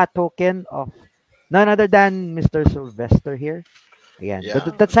Lupa Token of none other than Mr. Sylvester here. Ayan. Yeah.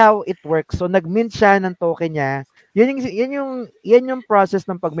 That's how it works. So nag-mint siya ng token niya. Yan yung process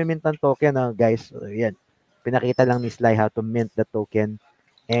ng pag-mint ng token, guys. So, yan. Pinakita lang ni Sly how to mint the token.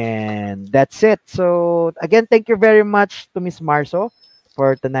 And that's it. So again, thank you very much to Miss Marso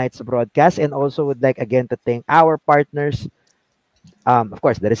for tonight's broadcast, and also would like again to thank our partners, of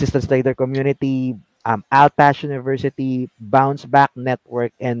course, the Resistance Trader community, Altash University, Bounce Back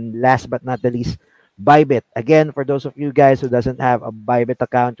Network, and last but not the least, Bybit. Again, for those of you guys who doesn't have a Bybit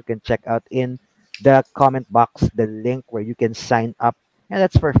account, you can check out in the comment box the link where you can sign up, and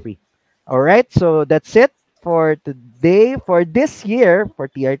that's for free. All right, so that's it for today, for this year, for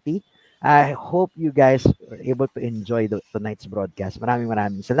TRT. I hope you guys were able to enjoy tonight's broadcast.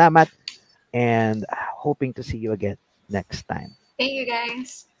 Maraming salamat, and hoping to see you again next time. Thank you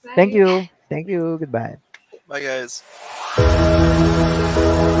guys. Thank Bye. you. Thank you. Goodbye. Bye, guys.